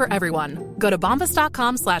comfort for everyone. Go to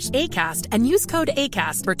bombas.com/ACAST and use code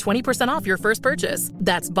ACAST for 20% off your first purchase.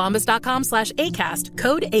 That's bombas.com/ACAST.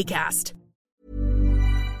 Code ACAST.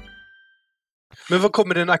 Men var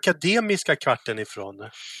kommer den akademiska kvarten ifrån?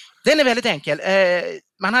 Den är väldigt enkel.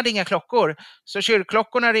 Man hade inga klockor. Så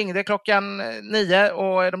kyrkklockorna ringde klockan 9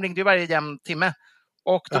 och de ringde ju varje jämn timme.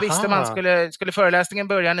 Och då visste man skulle föreläsningen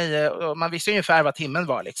börja 9 och man visste ungefär vad timmen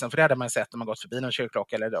var liksom, för det hade man sett när man gått förbi någon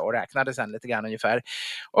kyrkklocka och räknade sen lite grann ungefär.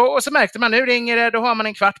 Och så märkte man, nu ringer det, då har man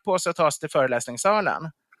en kvart på sig att ta sig till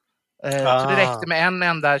föreläsningssalen. Så det räckte med en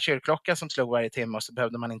enda kyrkklocka som slog varje timme och så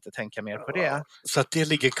behövde man inte tänka mer på det. Så att det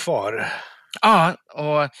ligger kvar? Ja,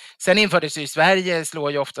 och sen infördes ju i Sverige,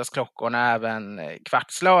 slår ju oftast klockorna även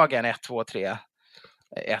kvartslagen 1, 2, 3.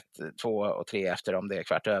 1, 2 och 3 efter om det är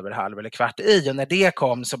kvart över, halv eller kvart i. Och när det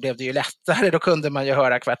kom så blev det ju lättare. Då kunde man ju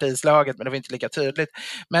höra kvart i slaget, men det var inte lika tydligt.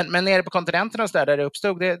 Men nere på kontinenten och så där det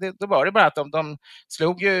uppstod, då var det bara att de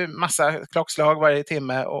slog ju massa klockslag varje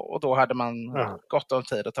timme och då hade man gott om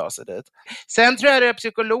tid att ta sig dit. Sen tror jag det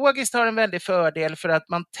psykologiskt har en väldig fördel för att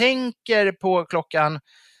man tänker på klockan.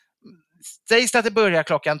 Sägs att det börjar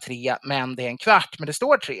klockan 3, men det är en kvart, men det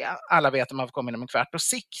står 3. Alla vet att man får komma inom en kvart. Då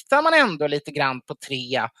siktar man ändå lite grann på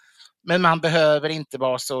 3, men man behöver inte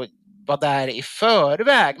vara där i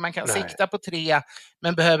förväg. Man kan sikta på 3,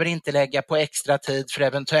 men behöver inte lägga på extra tid för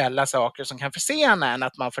eventuella saker som kan försena en,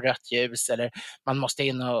 att man får rött ljus eller man måste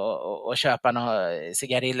in och köpa några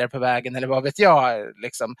cigariller på vägen eller vad vet jag.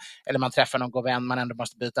 Liksom. Eller man träffar någon god vän man ändå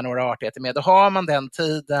måste byta några artigheter med. Då har man den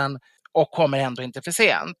tiden och kommer ändå inte för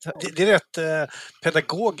sent. Det är rätt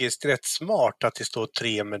pedagogiskt, rätt smart att det står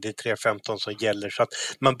 3 men det är 3:15 som gäller så att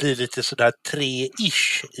man blir lite sådär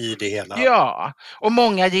 3-ish i det hela. Ja, och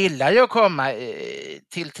många gillar ju att komma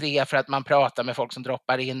till 3 för att man pratar med folk som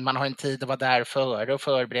droppar in. Man har en tid att vara där före och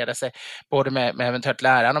förbereda sig både med eventuellt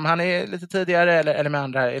läraren om han är lite tidigare eller med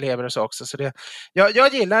andra elever och så också. Så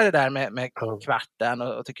jag gillar det där med kvarten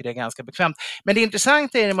och tycker det är ganska bekvämt. Men det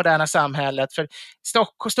intressanta är det moderna samhället, för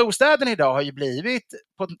storstäder idag har ju blivit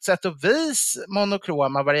på ett sätt och vis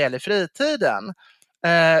monokroma vad det gäller fritiden.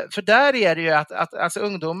 För där är det ju att alltså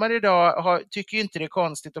ungdomar idag tycker ju inte det är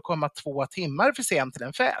konstigt att komma 2 timmar för sent till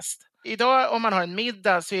en fest. Idag om man har en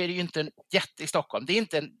middag så är det ju inte jätte i Stockholm.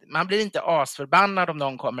 Man blir inte asförbannad om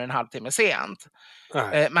någon kommer en halvtimme sent.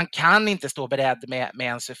 Man kan inte stå beredd med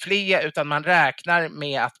en soufflé, utan man räknar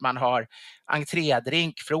med att man har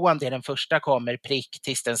entrédrink från det den första kommer prick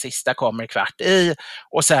tills den sista kommer kvart i.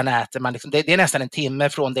 Och sen äter man, liksom, det är nästan en timme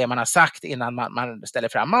från det man har sagt innan man ställer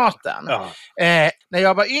fram maten. När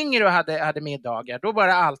jag var yngre och hade middagar, då var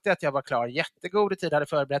det alltid att jag var klar jättegod i tid, hade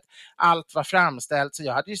förberett. Allt var framställt, så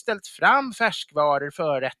jag hade ju ställt fram färskvaror,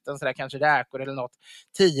 förrätten, sådär, kanske räkor eller något,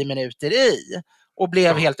 10 minuter i. Och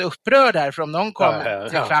blev helt upprörd där, för om någon kom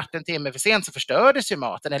till kvart, en timme för sent så förstördes ju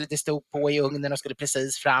maten, eller det stod på i ugnen och skulle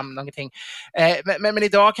precis fram någonting. Men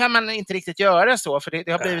idag kan man inte riktigt göra så, för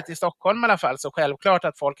det har blivit i Stockholm i alla fall så självklart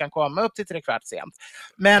att folk kan komma upp till 3 kvart sent.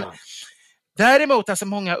 Men däremot, alltså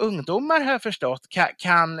många ungdomar har förstått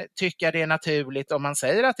kan tycka det är naturligt om man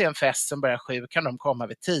säger att det är en fest som börjar 7, kan de komma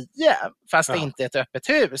vid 10, fast det inte är ett öppet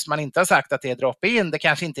hus. Man inte har sagt att det är drop-in, det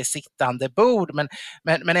kanske inte är sittande bord,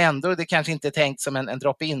 men ändå det kanske inte är tänkt som en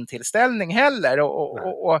drop-in-tillställning heller.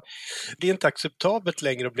 Och det är inte acceptabelt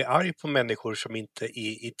längre att bli arg på människor som inte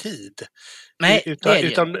är i tid. Nej,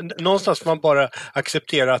 utan någonstans får man bara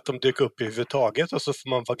acceptera att de dyker upp överhuvudtaget och så får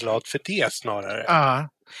man vara glad för det snarare. Ja.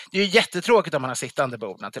 Det är ju jättetråkigt om man har sittande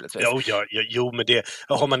bord naturligtvis. Jo, men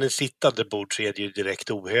har man en sittande bord så är det ju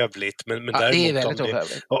direkt ohövligt. Men det är väldigt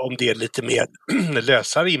ohövligt. Om det är lite mer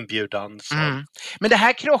lösare inbjudan. Så. Men det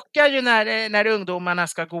här krockar ju när ungdomarna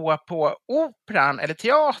ska gå på operan eller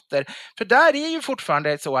teater. För där är ju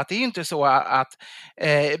fortfarande så att det är ju inte så att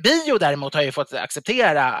bio däremot har ju fått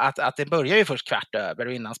acceptera att det börjar ju först kvart över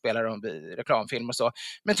och innan spelar de reklamfilm och så.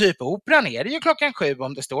 Men typ operan är det ju 7:00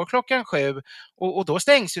 om det står 7:00 och då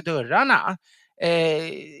stängs ju dörrarna.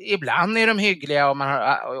 Ibland är de hyggliga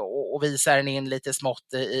och visar en in lite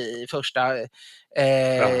smått i första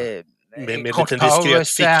med en liten diskret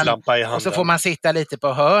ficklampa i handen. Och så får man sitta lite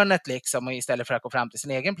på hörnet liksom, och istället för att gå fram till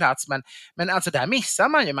sin egen plats. Men alltså där missar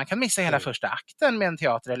man ju. Man kan missa hela första akten med en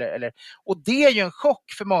teater. Och det är ju en chock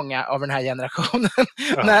för många av den här generationen.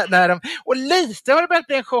 Och lite har det börjat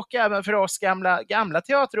bli en chock även för oss gamla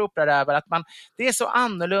teater- och operarävar, att det är så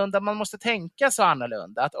annorlunda. Man måste tänka så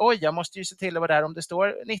annorlunda. Att jag måste ju se till att vara där. Om det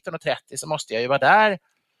står 19:30 så måste jag ju vara där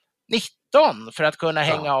 19 för att kunna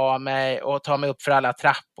hänga av mig och ta mig upp för alla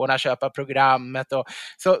trapporna, köpa programmet.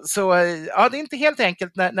 Så det är inte helt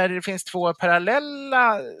enkelt när det finns 2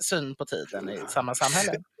 parallella syn på tiden i samma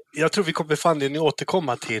samhälle. Jag tror vi kommer få anledning att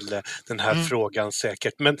återkomma till den här frågan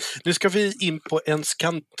säkert. Men nu ska vi in på en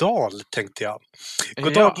skandal, tänkte jag.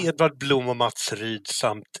 God dag Edvard Blom och Mats Ryd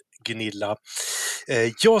samt Gunilla.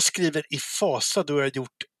 Jag skriver i fasa då jag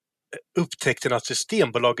gjort upptäckten att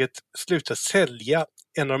Systembolaget slutar sälja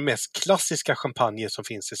en av de mest klassiska champagner som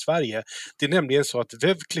finns i Sverige. Det är nämligen så att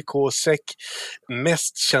Veuve Clicquot Sec,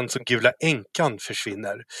 mest känd som Gula Änkan,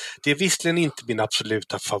 försvinner. Det är visserligen inte min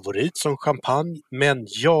absoluta favorit som champagne, men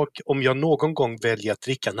om jag någon gång väljer att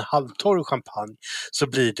dricka en halvtorr champagne så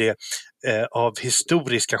blir det av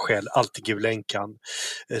historiska skäl alltid Gula Änkan.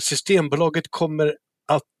 Systembolaget kommer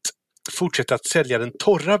att fortsätta att sälja den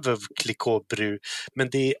torra Veuve Clicquot Bru, men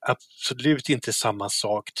det är absolut inte samma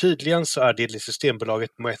sak. Tydligen så är det Systembolaget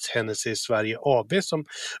Moët Hennessy Sverige AB som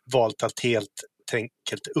valt att helt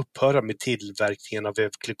enkelt upphöra med tillverkningen av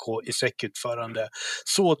Veuve Clicquot i säckutförande.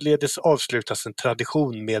 Således avslutas en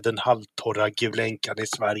tradition med den halvtorra Gula Änkan i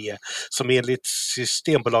Sverige som enligt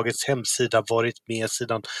Systembolagets hemsida varit med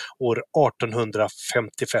sedan år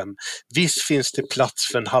 1855. Visst finns det plats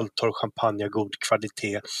för en halvtorr champagne av god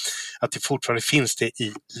kvalitet. Att det fortfarande finns det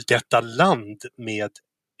i detta land med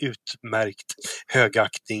utmärkt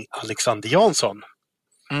högaktning, Alexander Jansson.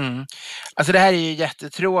 Alltså det här är ju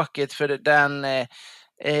jättetråkigt för det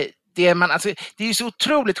är ju så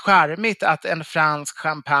otroligt charmigt att en fransk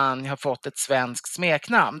champagne har fått ett svenskt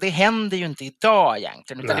smeknamn. Det händer ju inte idag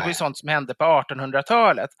egentligen, utan det var ju sånt som hände på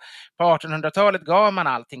 1800-talet. På 1800-talet gav man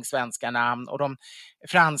allting svenska namn och de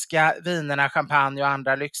franska vinerna, champagne och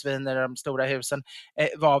andra lyxviner i de stora husen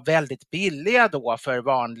var väldigt billiga då för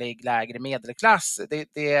vanlig lägre medelklass.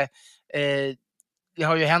 Det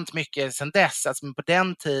har ju hänt mycket sedan dess. Alltså på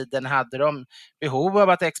den tiden hade de behov av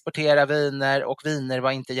att exportera viner och viner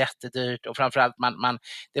var inte jättedyrt och framförallt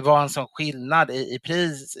det var en sån skillnad i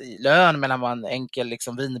pris, i lön mellan vad en enkel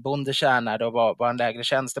liksom vinbonde tjänade och vad en lägre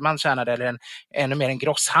tjänsteman tjänade eller ännu mer en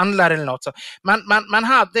grosshandlare eller något. Så man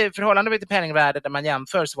hade förhållande till penningvärdet där man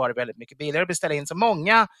jämför så var det väldigt mycket billigare att beställa in så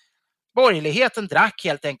många. Borgerligheten drack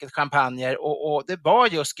helt enkelt champagner och det var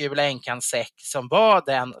just Gula Änkan Sec som var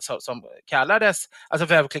den som kallades, alltså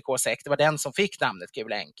Veuve Clicquot Sec, det var den som fick namnet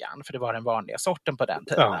Gula Änkan för det var den vanliga sorten på den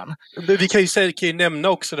tiden. Ja. Vi kan ju nämna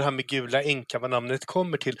också det här med Gula Änkan, vad namnet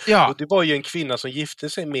kommer till. Ja. Och det var ju en kvinna som gifte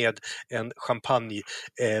sig med en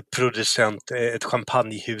champagneproducent, ett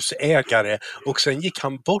champagnehusägare och sen gick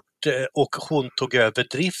han bort och hon tog över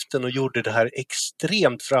driften och gjorde det här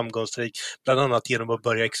extremt framgångsrikt, bland annat genom att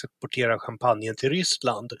börja exportera champagnen till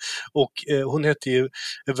Ryssland. Och hon hette ju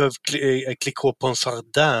Veuve Clicquot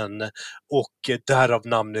Ponsardin och därav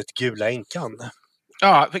namnet Gula Änkan.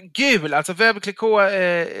 Ja, gul, alltså Veuve Clicquot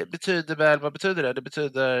betyder väl, vad betyder det? Det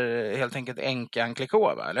betyder helt enkelt Änkan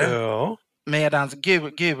Clicquot, va? Eller? Ja. Medans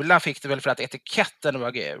gula fick det väl för att etiketten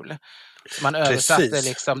var gul. Så man översatte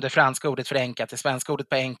liksom det franska ordet för änka till svenska ordet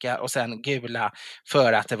på änka och sen gula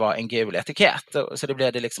för att det var en gul etikett. Så det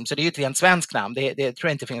blev det liksom, så det är ju ett rent svenskt namn. Det tror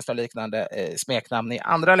jag inte finns något liknande smeknamn i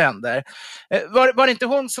andra länder. Var det inte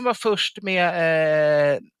hon som var först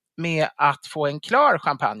med att få en klar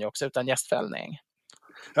champagne också utan jästfällning?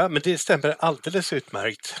 Ja, men det stämmer alldeles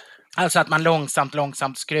utmärkt. Alltså att man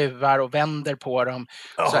långsamt skruvar och vänder på dem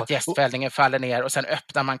så att jästfällningen faller ner och sen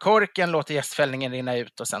öppnar man korken, låter jästfällningen rinna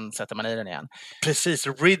ut och sen sätter man i den igen. Precis,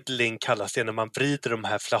 riddling kallas det när man vrider de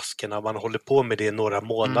här flaskorna. Man håller på med det i några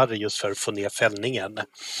månader just för att få ner fällningen.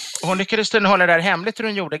 Hon lyckades hålla det här hemligt hur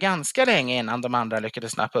hon gjorde ganska länge innan de andra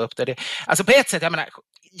lyckades snappa upp det. Alltså på ett sätt, jag menar,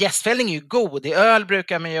 jästfällning är ju god. I öl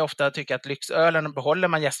brukar man ju ofta tycka att lyxölen behåller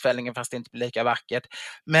man jästfällningen fast det inte blir lika vackert.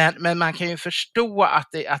 Men man kan ju förstå att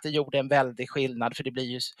det gjorde en väldig skillnad för det blir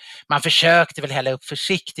ju, man försökte väl hälla upp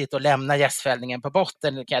försiktigt och lämna jästfällningen på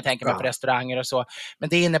botten kan jag tänka mig på restauranger och så. Men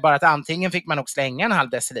det innebar att antingen fick man nog slänga en halv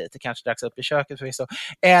deciliter, kanske strax upp i köket förvisso,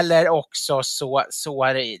 eller också så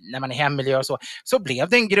när man är hemmiljö och så blev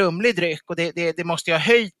det en grumlig dryck och det måste ju ha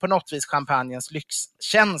höjt på något vis champagnens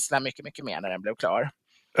lyxkänsla mycket, mycket mer när den blev klar.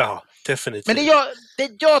 Ja, definitivt. Men det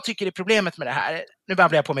jag tycker är problemet med det här, nu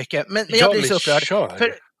babblar jag på mycket, men jag blir så upprörd.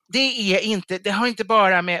 För det har inte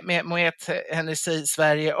bara med Moët Hennessy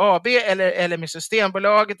Sverige AB eller med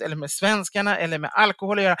Systembolaget eller med svenskarna eller med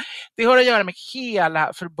alkohol att göra. Det har att göra med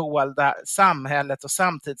hela förbålda samhället och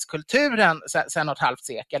samtidskulturen sedan något halvt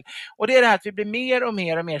sekel. Och det är det här att vi blir mer och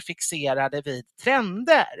mer fixerade vid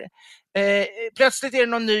trender. Plötsligt är det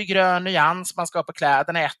någon ny grön nyans man ska ha på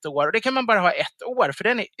kläderna 1 år. Och det kan man bara ha 1 år, för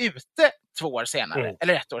den är ute 2 år senare,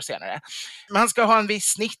 eller 1 år senare. Man ska ha en viss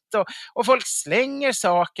snitt och folk slänger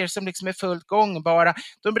saker som liksom är fullt gångbara.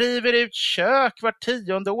 De river ut kök var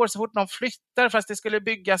 10:e år så fort någon flyttar, fast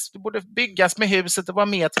det borde byggas med huset och vara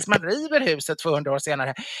med tills man river huset 200 år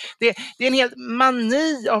senare. Det är en hel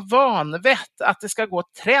mani av vanvett att det ska gå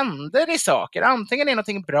trender i saker. Antingen är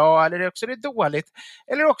någonting bra eller också är det dåligt,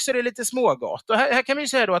 eller också är det lite smågott. Och här kan vi ju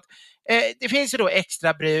säga då att det finns ju då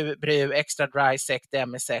extra bru, extra dry, sec,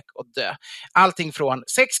 demisec och dö. Allting från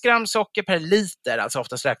 6 gram socker per liter, alltså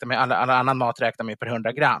oftast räknar man all annan mat räknar man per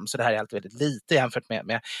 100 gram, så det här är alltid väldigt lite jämfört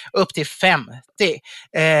med upp till 50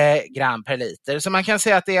 gram per liter. Så man kan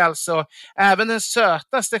säga att det är alltså, även den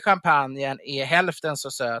sötaste champagnen är hälften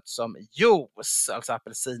så söt som juice, alltså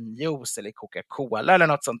apelsinjuice eller Coca-Cola eller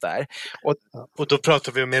något sånt där. Och då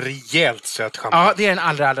pratar vi om en rejält söt champagne. Ja, det är den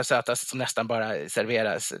allra sötaste som nästan bara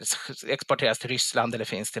exporteras till Ryssland eller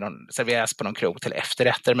serveras på någon krog till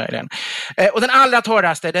efterrätter möjligen. Och den allra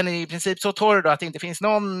torraste, den är i princip så torr då att det inte finns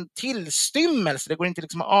någon tillstymmelse. Det går inte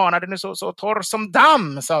liksom att ana, den är så torr som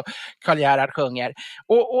damm, så Karl Gerhard sjunger.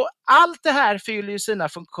 Och allt det här fyller ju sina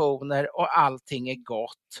funktioner och allting är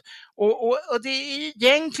gott. Och det är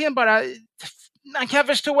egentligen bara... Man kan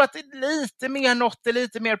förstå att det är något är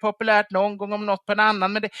lite mer populärt någon gång om något på en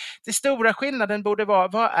annan, men det stora skillnaden borde vara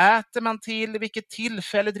vad äter man till, vilket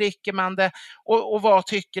tillfälle dricker man det och vad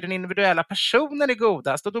tycker den individuella personen är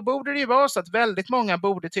godast. Och då borde det ju vara så att väldigt många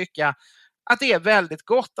borde tycka att det är väldigt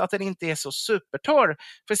gott att den inte är så supertorr.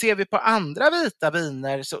 För ser vi på andra vita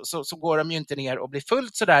viner så går de ju inte ner och blir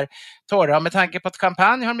fullt så där torra. Och med tanke på att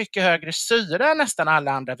champagne har mycket högre syra än nästan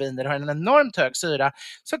alla andra viner, har en enormt hög syra,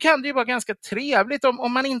 så kan det ju vara ganska trevligt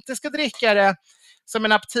om man inte ska dricka det som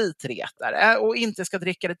en aptitretare och inte ska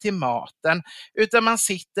dricka det till maten, utan man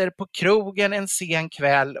sitter på krogen en sen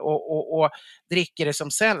kväll och dricker det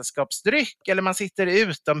som sällskapsdryck, eller man sitter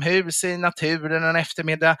utomhus i naturen en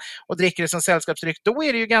eftermiddag och dricker det som sällskapsdryck. Då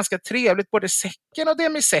är det ju ganska trevligt. Både säcken och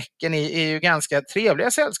demisäcken är ju ganska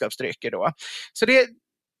trevliga sällskapsdrycker då. Så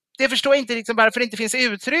det förstår jag inte liksom varför det inte finns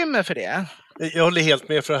utrymme för det. Jag håller helt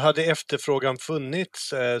med, för hade efterfrågan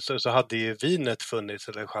funnits så hade ju vinet funnits,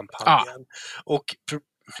 eller champagnen. Ja. Och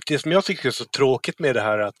det som jag tycker är så tråkigt med det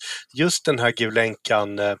här, att just den här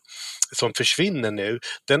Gulänkan som försvinner nu,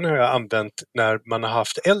 den har jag använt när man har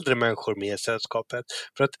haft äldre människor med i sällskapet.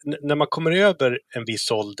 För att när man kommer över en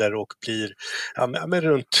viss ålder och blir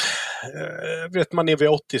runt, man är vid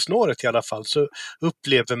 80-snåret i alla fall, så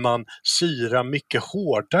upplever man syra mycket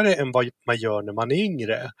hårdare än vad man gör när man är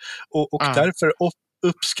yngre. Och därför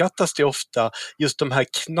uppskattas det ofta, just de här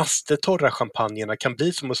knastertorra champagnerna kan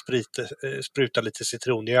bli som att spruta lite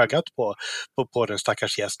citron i ögat på den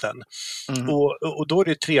stackars gästen. Och då är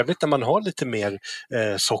det trevligt när man har lite mer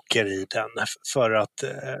socker i den, för att...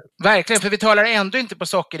 Verkligen, för vi talar ändå inte på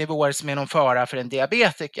sockernivåer som är någon fara för en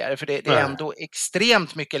diabetiker, för det är ändå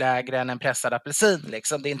extremt mycket lägre än en pressad apelsin,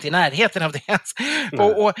 liksom. Det är inte i närheten av det ens.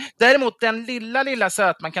 Och däremot den lilla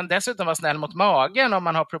söt, man kan dessutom vara snäll mot magen om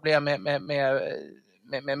man har problem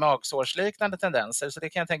med magsårsliknande tendenser, så det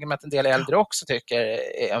kan jag tänka mig att en del äldre också tycker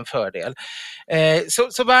är en fördel.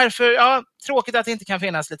 Så varför, tråkigt att det inte kan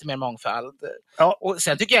finnas lite mer mångfald. Ja. Och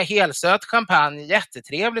sen tycker jag helsöt champagne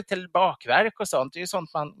jättetrevligt till bakverk och sånt. Det är ju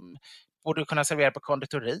sånt man borde kunna servera på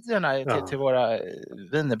konditorierna till våra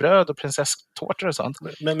wienerbröd och prinsesstårtor och sånt.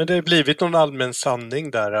 Men det har blivit någon allmän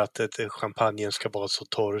sanning där att champagnen ska vara så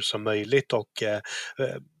torr som möjligt, och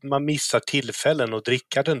man missar tillfällen att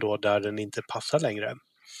dricka den då där den inte passar längre.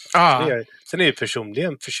 Sen är jag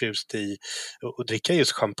personligen förtjust i att dricka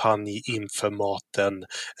just champagne inför maten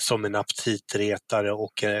som en aptitretare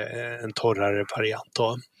och en torrare variant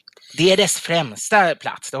då. Det är dess främsta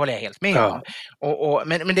plats, det håller jag helt med om.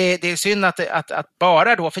 Men det är synd att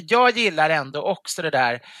bara då, för jag gillar ändå också det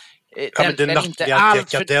där. Den nattliga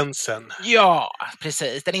dekadensen. Ja,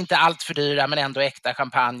 precis. Den är inte allt för dyra, men ändå äkta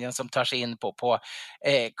champagnen som tar sig in på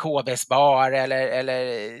KBs bar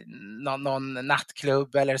eller någon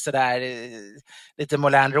nattklubb eller sådär. Lite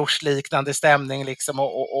Moulin Rouge-liknande stämning liksom,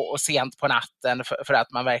 och sent på natten för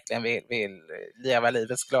att man verkligen vill leva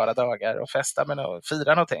livets glada dagar och festa med och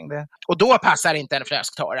fira någonting. Och då passar inte en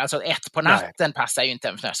fnösktorr. Alltså 1 på natten passar ju inte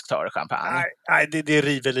en fnösktorr champagne. Nej, det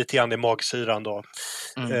river lite grann i magsyran då.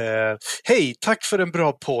 Hej, tack för en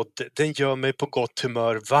bra podd. Den gör mig på gott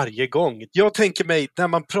humör varje gång. Jag tänker mig, när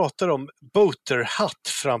man pratar om boaterhatt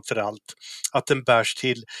framförallt, att den bärs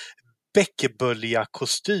till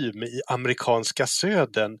bäckebölja-kostym i amerikanska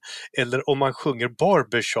södern, eller om man sjunger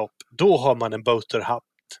barbershop, då har man en boaterhatt.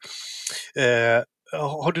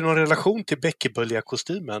 Har du någon relation till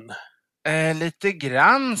bäckebölja-kostymen? Lite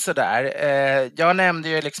grann sådär. Jag nämnde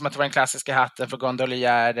ju liksom att det var den klassiska hatten för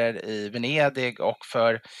gondoliärer i Venedig och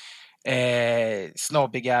för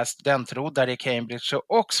snobbiga studentrodare i Cambridge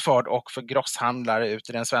och Oxford och för grosshandlare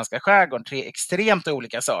ute i den svenska skärgården. 3 extremt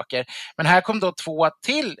olika saker. Men här kom då 2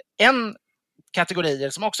 till en kategorier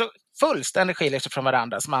som också fullständigt skiljer sig från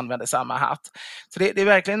varandra som använder samma hatt. Så det är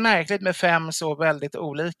verkligen märkligt med 5 så väldigt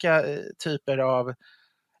olika typer av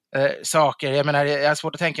saker. Jag menar, jag har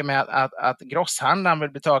svårt att tänka mig att grosshandlaren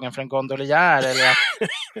vill bli tagen för en gondoliär eller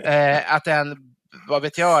att en, vad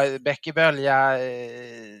vet jag, Becky Bölja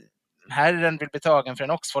herren vill bli tagen för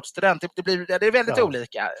en Oxford-student. Det är väldigt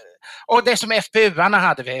olika. Och det som FPU-arna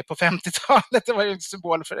hade vi på 50-talet, det var ju en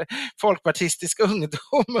symbol för folkpartistisk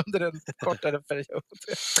ungdom under en kortare period.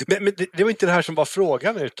 Men det var inte det här som var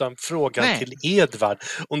frågan, utan frågan till Edvard.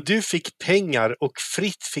 Om du fick pengar och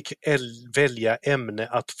fritt fick välja ämne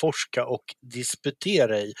att forska och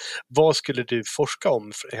disputera i, vad skulle du forska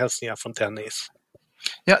om? Hälsningar från tennis.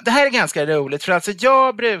 Ja, det här är ganska roligt, för alltså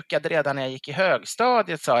jag brukade redan när jag gick i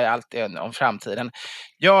högstadiet, sa jag alltid om framtiden.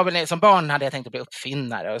 Som barn hade jag tänkt att bli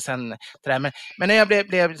uppfinnare och sen men när jag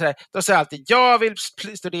blev sådär, då sa jag alltid, jag vill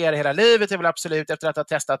studera hela livet, jag vill absolut, efter att ha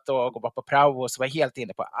testat att gå på prao så var jag helt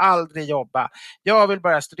inne på aldrig jobba. Jag vill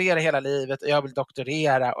bara studera hela livet och jag vill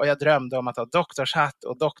doktorera och jag drömde om att ha doktorshatt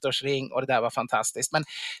och doktorsring och det där var fantastiskt. Men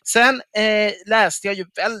sen läste jag ju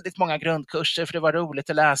väldigt många grundkurser för det var roligt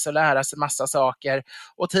att läsa och lära sig massa saker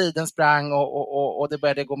och tiden sprang och det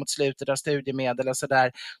började gå mot slutet av studiemedel och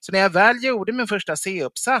sådär. Så när jag väl gjorde min första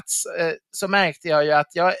C-uppsats så märkte jag ju att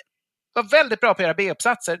jag var väldigt bra på att göra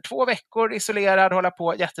B-uppsatser. 2 veckor isolerad, hålla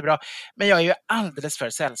på jättebra. Men jag är ju alldeles för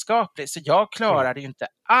sällskaplig så jag klarade ju inte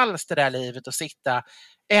alls det där livet att sitta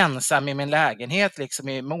ensam i min lägenhet liksom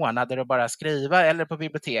i månader och bara skriva eller på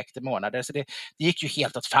bibliotek i månader. Så det gick ju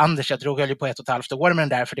helt åt fanders. Jag drog ju på 1,5 år med den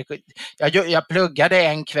där. För jag pluggade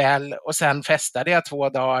en kväll och sen festade jag 2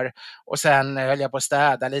 dagar och sen höll jag på att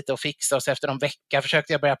städa lite och fixa och så efter en vecka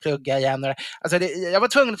försökte jag börja plugga igen. Alltså jag var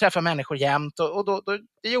tvungen att träffa människor jämt och då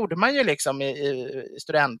det gjorde man ju liksom i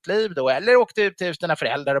studentliv då. Eller åkte ut till sina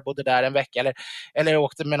föräldrar och bodde där en vecka eller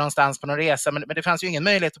åkte med någonstans på någon resa. Men det fanns ju ingen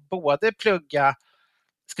möjlighet att både plugga,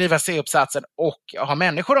 skriva C-uppsatsen och ha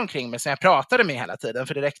människor omkring mig som jag pratade med hela tiden.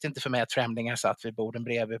 För det räckte inte för mig att främlingar satt vid borden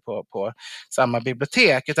bredvid på samma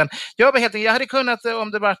bibliotek. Utan jag hade kunnat,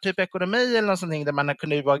 om det var typ ekonomi eller något sånt där man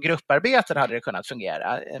kunde vara grupparbetare hade det kunnat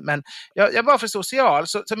fungera. Men jag var för social.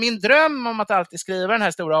 Så min dröm om att alltid skriva den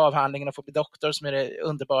här stora avhandlingen och få bli doktor som är det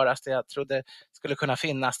underbaraste jag trodde skulle kunna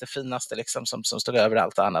finnas, det finaste liksom som stod över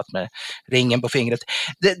allt annat med ringen på fingret.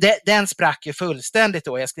 Den sprack ju fullständigt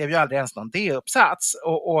då. Jag skrev ju aldrig ens någon D-uppsats.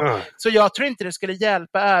 Så jag tror inte det skulle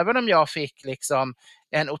hjälpa även om jag fick liksom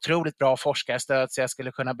en otroligt bra forskarstöd så jag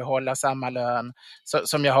skulle kunna behålla samma lön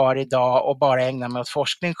som jag har idag och bara ägna mig åt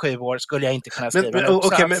forskning 7 år skulle jag inte kunna skriva en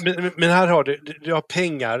uppsats. Men här har du har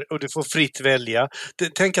pengar och du får fritt välja.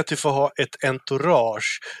 Tänk att du får ha ett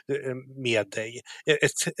entourage med dig.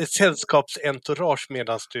 Ett sällskapsentourage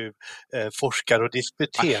medan du forskar och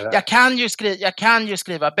disputerar. Jag kan ju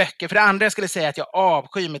skriva böcker. För det andra jag skulle säga att jag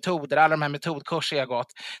avskyr metoder. Alla de här metodkurser jag gått.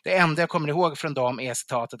 Det enda jag kommer ihåg från dem är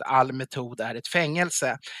citatet all metod är ett fängelse.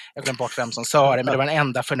 Jag glömde bort vem som sa det, men det var den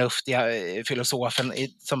enda förnuftiga filosofen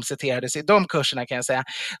som citerades i de kurserna kan jag säga.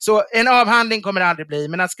 Så en avhandling kommer det aldrig bli,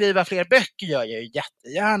 men att skriva fler böcker gör jag ju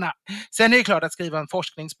jättegärna. Sen är det klart att skriva en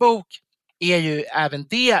forskningsbok är ju även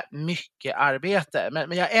det mycket arbete.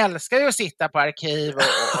 Men jag älskar ju att sitta på arkiv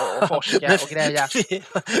och forska och greja.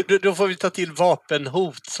 Då får vi ta till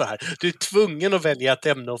vapenhot så här. Du är tvungen att välja ett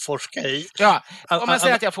ämne att forska i. Ja, om man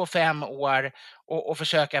säger att jag får 5 år och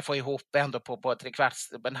försöka få ihop ändå på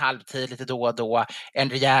 3/4, en halvtid lite då och då en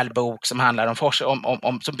rejäl bok som handlar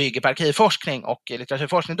om som bygger på arkivforskning och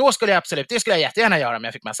litteraturforskning. Då skulle jag absolut, det skulle jag jättegärna göra om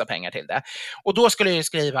jag fick massa pengar till det. Och då skulle jag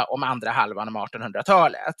skriva om andra halvan av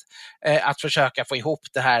 1800-talet. Att försöka få ihop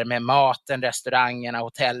det här med maten, restaurangerna,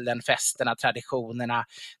 hotellen, festerna, traditionerna,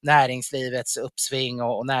 näringslivets uppsving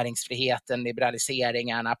och näringsfriheten,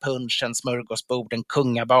 liberaliseringarna, punschen, smörgåsborden,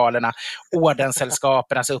 kungabalerna,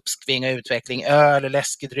 ordenssällskapernas uppsving och utveckling, öl och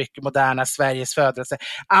läskedryck, moderna Sveriges födelse.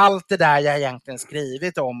 Allt det där jag egentligen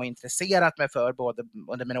skrivit om och intresserat mig för både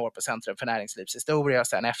under mina år på Centrum för näringslivshistoria och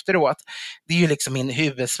sen efteråt. Det är ju liksom min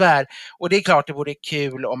huvudsfär. Och det är klart det vore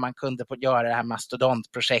kul om man kunde göra det här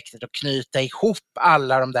mastodontprojektet och knyta ihop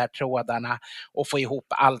alla de där trådarna och få ihop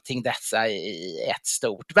allting dessa i ett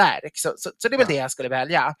stort verk. Så det är väl det jag skulle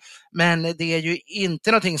välja. Men det är ju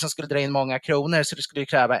inte någonting som skulle dra in många kronor så det skulle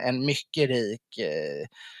kräva en mycket rik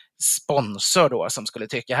sponsor då som skulle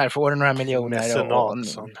tycka här får du några miljoner.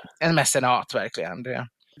 En mecenat verkligen.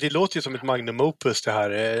 Det låter ju som ett magnum opus det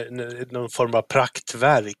här, någon form av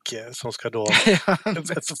praktverk som ska då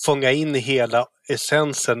fånga in hela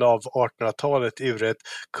essensen av 1800-talet ur ett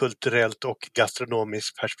kulturellt och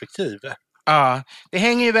gastronomiskt perspektiv. Ja, det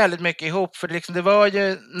hänger ju väldigt mycket ihop, för det var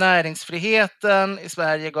ju näringsfriheten i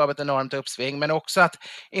Sverige gav ett enormt uppsving, men också att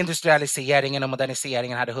industrialiseringen och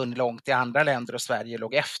moderniseringen hade hunnit långt i andra länder och Sverige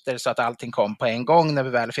låg efter, så att allting kom på en gång när vi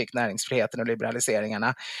väl fick näringsfriheten och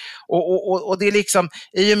liberaliseringarna. Och det är liksom,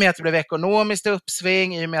 i och med att det blev ekonomiskt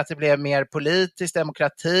uppsving, i och med att det blev mer politisk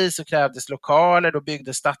demokrati, så krävdes lokaler, då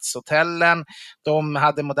byggdes stadshotellen, de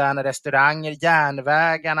hade moderna restauranger,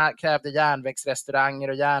 järnvägarna krävde järnvägsrestauranger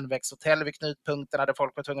och järnvägshotell vid knutpunkterna där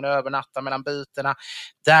folk var tvungna att övernatta mellan bytena.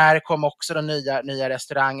 Där kom också de nya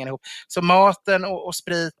restaurangerna ihop. Så maten och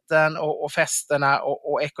spriten och festerna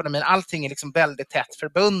och ekonomin, allting är liksom väldigt tätt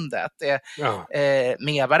förbundet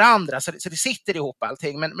med varandra. Så det sitter ihop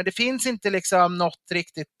allting. Men det finns inte liksom något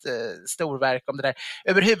riktigt storverk om det där.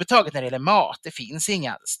 Överhuvudtaget när det gäller mat, det finns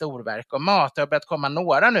inga storverk om mat. Det har börjat komma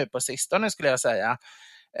några nu på sistone, skulle jag säga.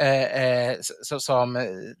 Så som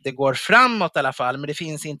det går framåt i alla fall, men det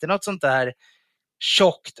finns inte något sånt där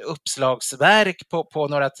tjockt uppslagsverk på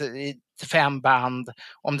några 5 band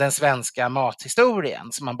om den svenska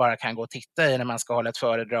mathistorien som man bara kan gå och titta i när man ska hålla ett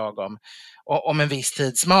föredrag om en viss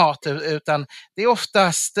tids mat, utan det är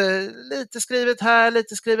oftast lite skrivet här,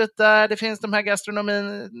 lite skrivet där. Det finns de här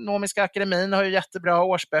gastronomiska akademin har ju jättebra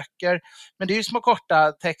årsböcker, men det är ju små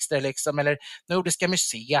korta texter liksom, eller Nordiska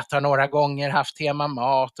museet har några gånger haft tema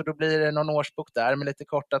mat och då blir det någon årsbok där med lite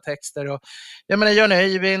korta texter. Och jag menar, Jan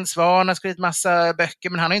Öjvind Svan har skrivit massa böcker,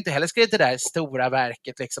 men han har inte heller skrivit det där stora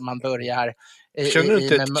verket liksom man börjar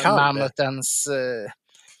med mammutens...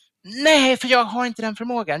 Nej, för jag har inte den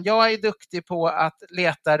förmågan. Jag är duktig på att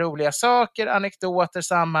leta roliga saker, anekdoter,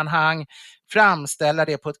 sammanhang, framställa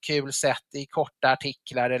det på ett kul sätt i korta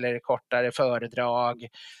artiklar eller kortare föredrag.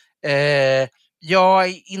 Jag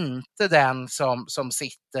är inte den som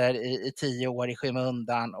sitter i 10 år i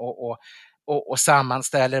skymundan och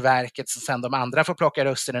sammanställer verket som sen de andra får plocka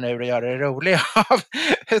russinen ur och göra det roliga av.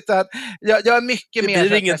 Utan jag är mycket mer... Det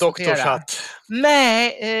blir ingen doktorshatt.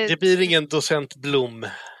 Nej. Det blir ingen docent Blom.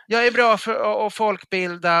 Jag är bra för att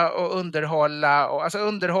folkbilda och underhålla. Alltså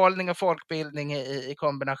underhållning och folkbildning i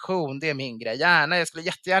kombination, det är min grej. Jag skulle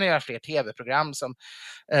jättegärna göra fler tv-program som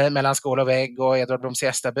Mellan skål och vägg och Edvard Bloms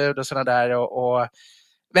gästabud och sådana där. Och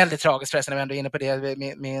väldigt tragiskt förresten, när vi ändå är inne på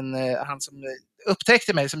det. Han som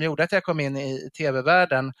upptäckte mig, som gjorde att jag kom in i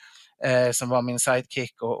tv-världen, som var min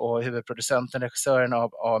sidekick och huvudproducenten, regissören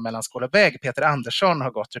av Mellan skål och vägg, Peter Andersson,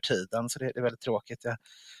 har gått ur tiden. Så det är väldigt tråkigt. Jag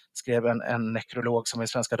skrev en nekrolog som var i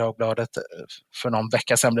Svenska Dagbladet för någon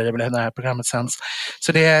vecka sedan, blev det väl när det här programmet sänds.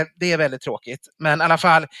 Så det är väldigt tråkigt. Men i alla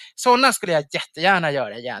fall, sådana skulle jag jättegärna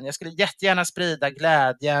göra igen. Jag skulle jättegärärna sprida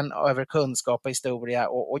glädjen över kunskap och historia.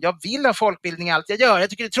 Och jag vill ha folkbildning i allt jag gör. Jag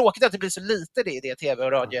tycker det är tråkigt att det blir så lite det tv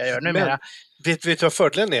och radio jag gör numera. Men vet du vad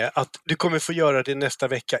fördelen är? Att du kommer få göra det nästa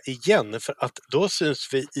vecka igen. För att då syns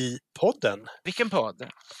vi i podden. Vilken podd?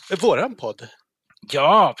 Våran podd.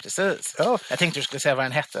 Ja, precis. Ja. Jag tänkte du skulle säga vad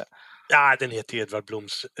den hette. Ja, den heter Edvard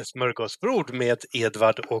Bloms smörgåsbrod med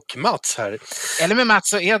Edvard och Mats här. Eller med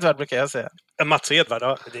Mats och Edvard brukar jag säga. Mats och Edvard,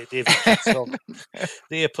 ja, det är viktigt.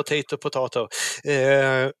 Det är potato.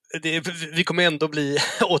 Vi kommer ändå bli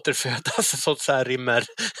återfödas, sånt så här rimmer.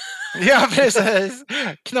 Ja, precis.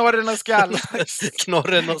 Knorren och skallen.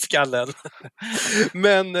 Knorren och skallen.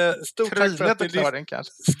 Men stort tack för att du lyssnade.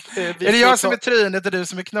 Är det jag som är trynet och du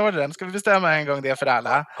som är knorren? Ska vi bestämma en gång det för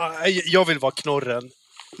alla? Jag vill vara knorren.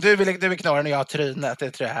 Du är knorren och jag har trynet,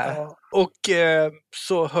 det tror jag. Ja. Och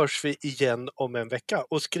så hörs vi igen om en vecka.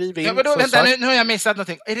 Och skriv in... Ja, men då, vänta, nu har jag missat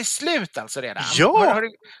någonting. Är det slut alltså redan? Ja!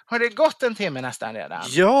 Har det gått en timme nästan redan?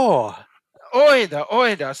 Ja!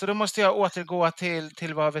 Oj då. Så då måste jag återgå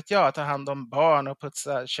till vad vet jag, ta hand om barn och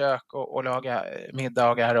putsa kök och laga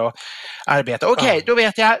middagar och arbeta. Okej, då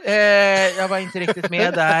vet jag. Jag var inte riktigt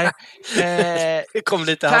med där. Det kom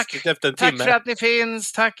lite hastigt efter en timme. Tack för att ni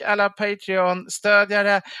finns. Tack alla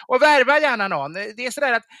Patreon-stödjare. Och värva gärna någon. Det är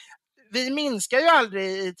sådär att vi minskar ju aldrig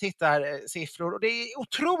i tittarsiffror och det är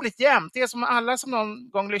otroligt jämnt. Det är som alla som någon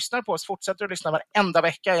gång lyssnar på oss fortsätter att lyssna varenda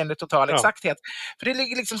vecka enligt total exakthet. För det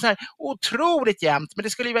ligger liksom så här otroligt jämnt, men det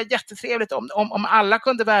skulle ju vara jättetrevligt om alla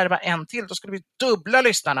kunde värva en till. Då skulle vi dubbla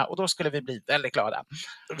lyssnarna och då skulle vi bli väldigt glada.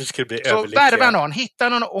 Vi skulle bli så värva någon, hitta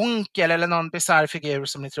någon onkel eller någon bizarr figur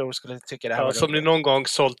som ni tror skulle tycka det här var som ni någon gång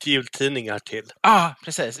sålt jultidningar till. Ja,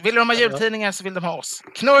 precis. Vill de ha jultidningar så vill de ha oss.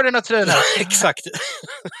 Knorren och trynet. Exakt.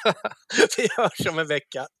 Vi hörs om en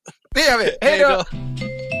vecka. Det gör vi. Hej då!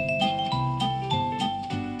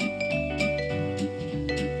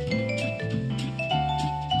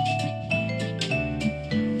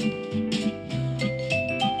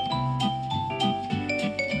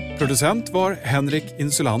 Producent var Henrik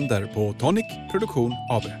Insulander på Tonic Produktion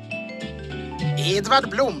AB. Edvard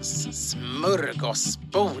Bloms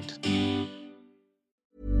smörgåsbord.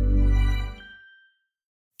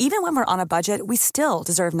 Even when we're on a budget, we still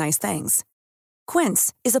deserve nice things.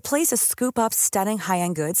 Quince is a place to scoop up stunning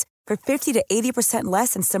high-end goods for 50 to 80%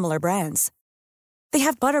 less than similar brands. They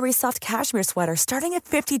have buttery soft cashmere sweaters starting at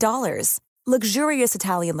 $50, luxurious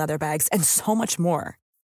Italian leather bags, and so much more.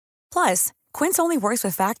 Plus, Quince only works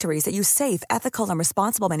with factories that use safe, ethical, and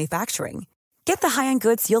responsible manufacturing. Get the high-end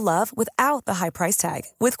goods you'll love without the high price tag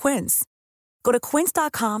with Quince. Go to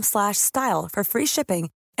quince.com/style for free shipping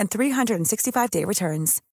and 365-day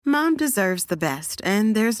returns. Mom deserves the best,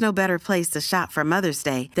 and there's no better place to shop for Mother's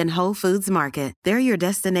Day than Whole Foods Market. They're your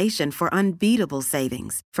destination for unbeatable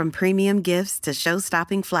savings, from premium gifts to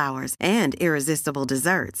show-stopping flowers and irresistible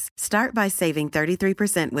desserts. Start by saving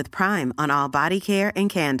 33% with Prime on all body care and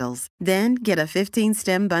candles. Then get a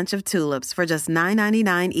 15-stem bunch of tulips for just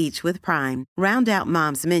 $9.99 each with Prime. Round out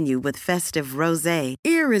Mom's menu with festive rosé,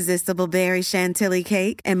 irresistible berry chantilly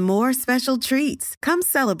cake, and more special treats. Come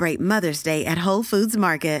celebrate Mother's Day at Whole Foods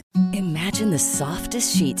Market. Imagine the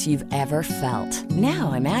softest sheets you've ever felt.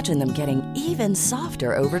 Now imagine them getting even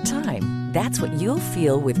softer over time. That's what you'll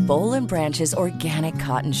feel with Boll & Branch's organic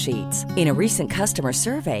cotton sheets. In a recent customer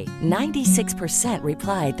survey, 96%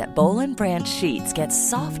 replied that Boll & Branch sheets get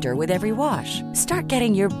softer with every wash. Start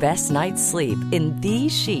getting your best night's sleep in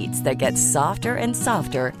these sheets that get softer and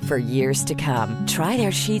softer for years to come. Try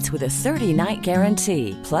their sheets with a 30-night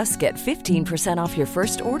guarantee. Plus, get 15% off your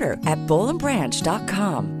first order at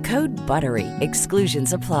bollandbranch.com. Code BUTTERY.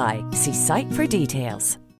 Exclusions apply. See site for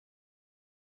details.